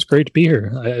 It was great to be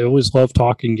here. I always love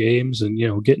talking games and,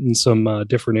 getting some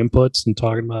different inputs and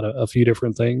talking about a few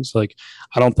different things. Like,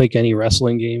 I don't think any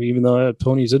wrestling game, even though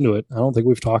Tony's into it, I don't think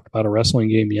we've talked about a wrestling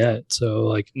game yet.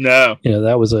 So, no,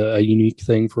 that was a unique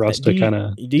thing for us to kind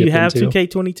of. Do you have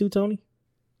 2K22, Tony?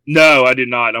 No, I did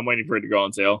not. I'm waiting for it to go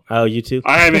on sale. Oh, you too?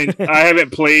 I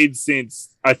haven't played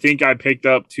since I think I picked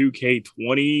up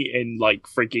 2K20 and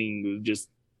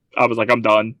I was like, I'm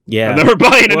done. Yeah, I'm never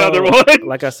buying another one.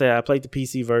 Like I said, I played the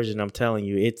PC version. I'm telling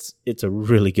you, it's a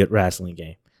really good wrestling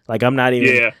game. Like, I'm not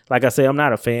even like I say, I'm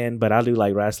not a fan, but I do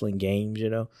like wrestling games,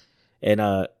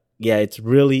 and it's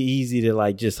really easy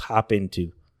to just hop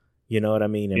into. You know what I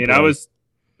mean? And I was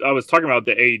talking about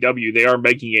the AEW. They are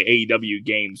making an AEW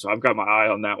game, so I've got my eye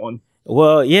on that one.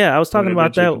 Well, yeah, I was talking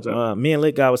about that. Me and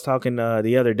Lit Guy was talking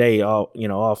the other day,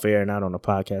 off air, not on the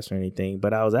podcast or anything.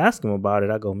 But I was asking him about it.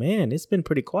 I go, man, it's been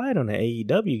pretty quiet on the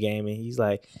AEW game, and he's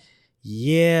like,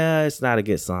 yeah, it's not a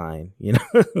good sign,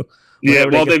 Yeah,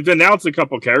 well, they've announced a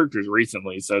couple characters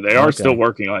recently, so they are still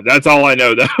working on it. That's all I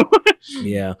know, though.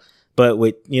 Yeah. But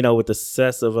with the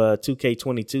success of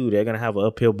 2K22, they're gonna have an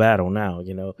uphill battle now.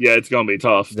 Yeah, it's gonna be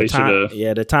tough. They should have.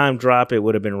 Yeah, the time drop, it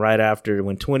would have been right after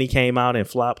when 20 came out and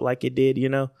flopped like it did.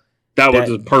 That was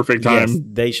a perfect time. Yes,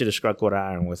 they should have struck where the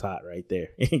iron was hot right there.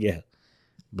 Yeah,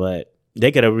 but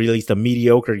they could have released a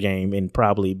mediocre game and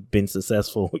probably been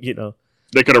successful.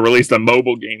 They could have released a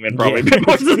mobile game and probably been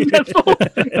more successful.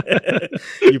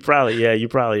 You're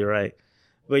probably right.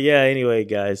 But yeah, anyway,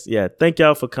 guys, thank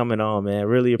y'all for coming on, man.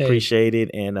 Really appreciate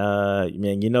it. And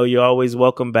man, you're always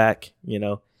welcome back.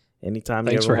 Anytime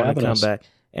you ever want to come back.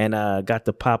 And got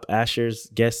to pop Asher's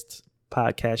guest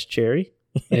podcast cherry.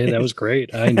 Hey, that was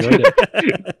great. I enjoyed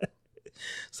it.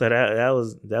 So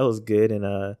that was good.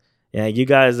 And you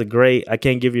guys are great. I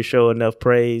can't give your show enough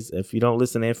praise. If you don't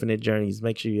listen to Infinite Journeys,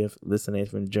 make sure you listen to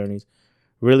Infinite Journeys.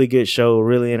 Really good show,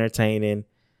 really entertaining.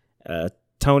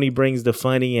 Tony brings the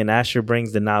funny and Asher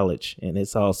brings the knowledge, and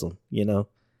it's awesome, And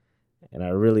I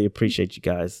really appreciate you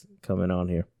guys coming on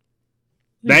here.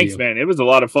 Thanks, man. It was a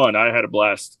lot of fun. I had a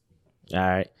blast. All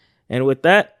right. And with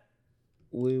that,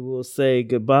 we will say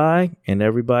goodbye and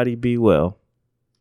everybody be well.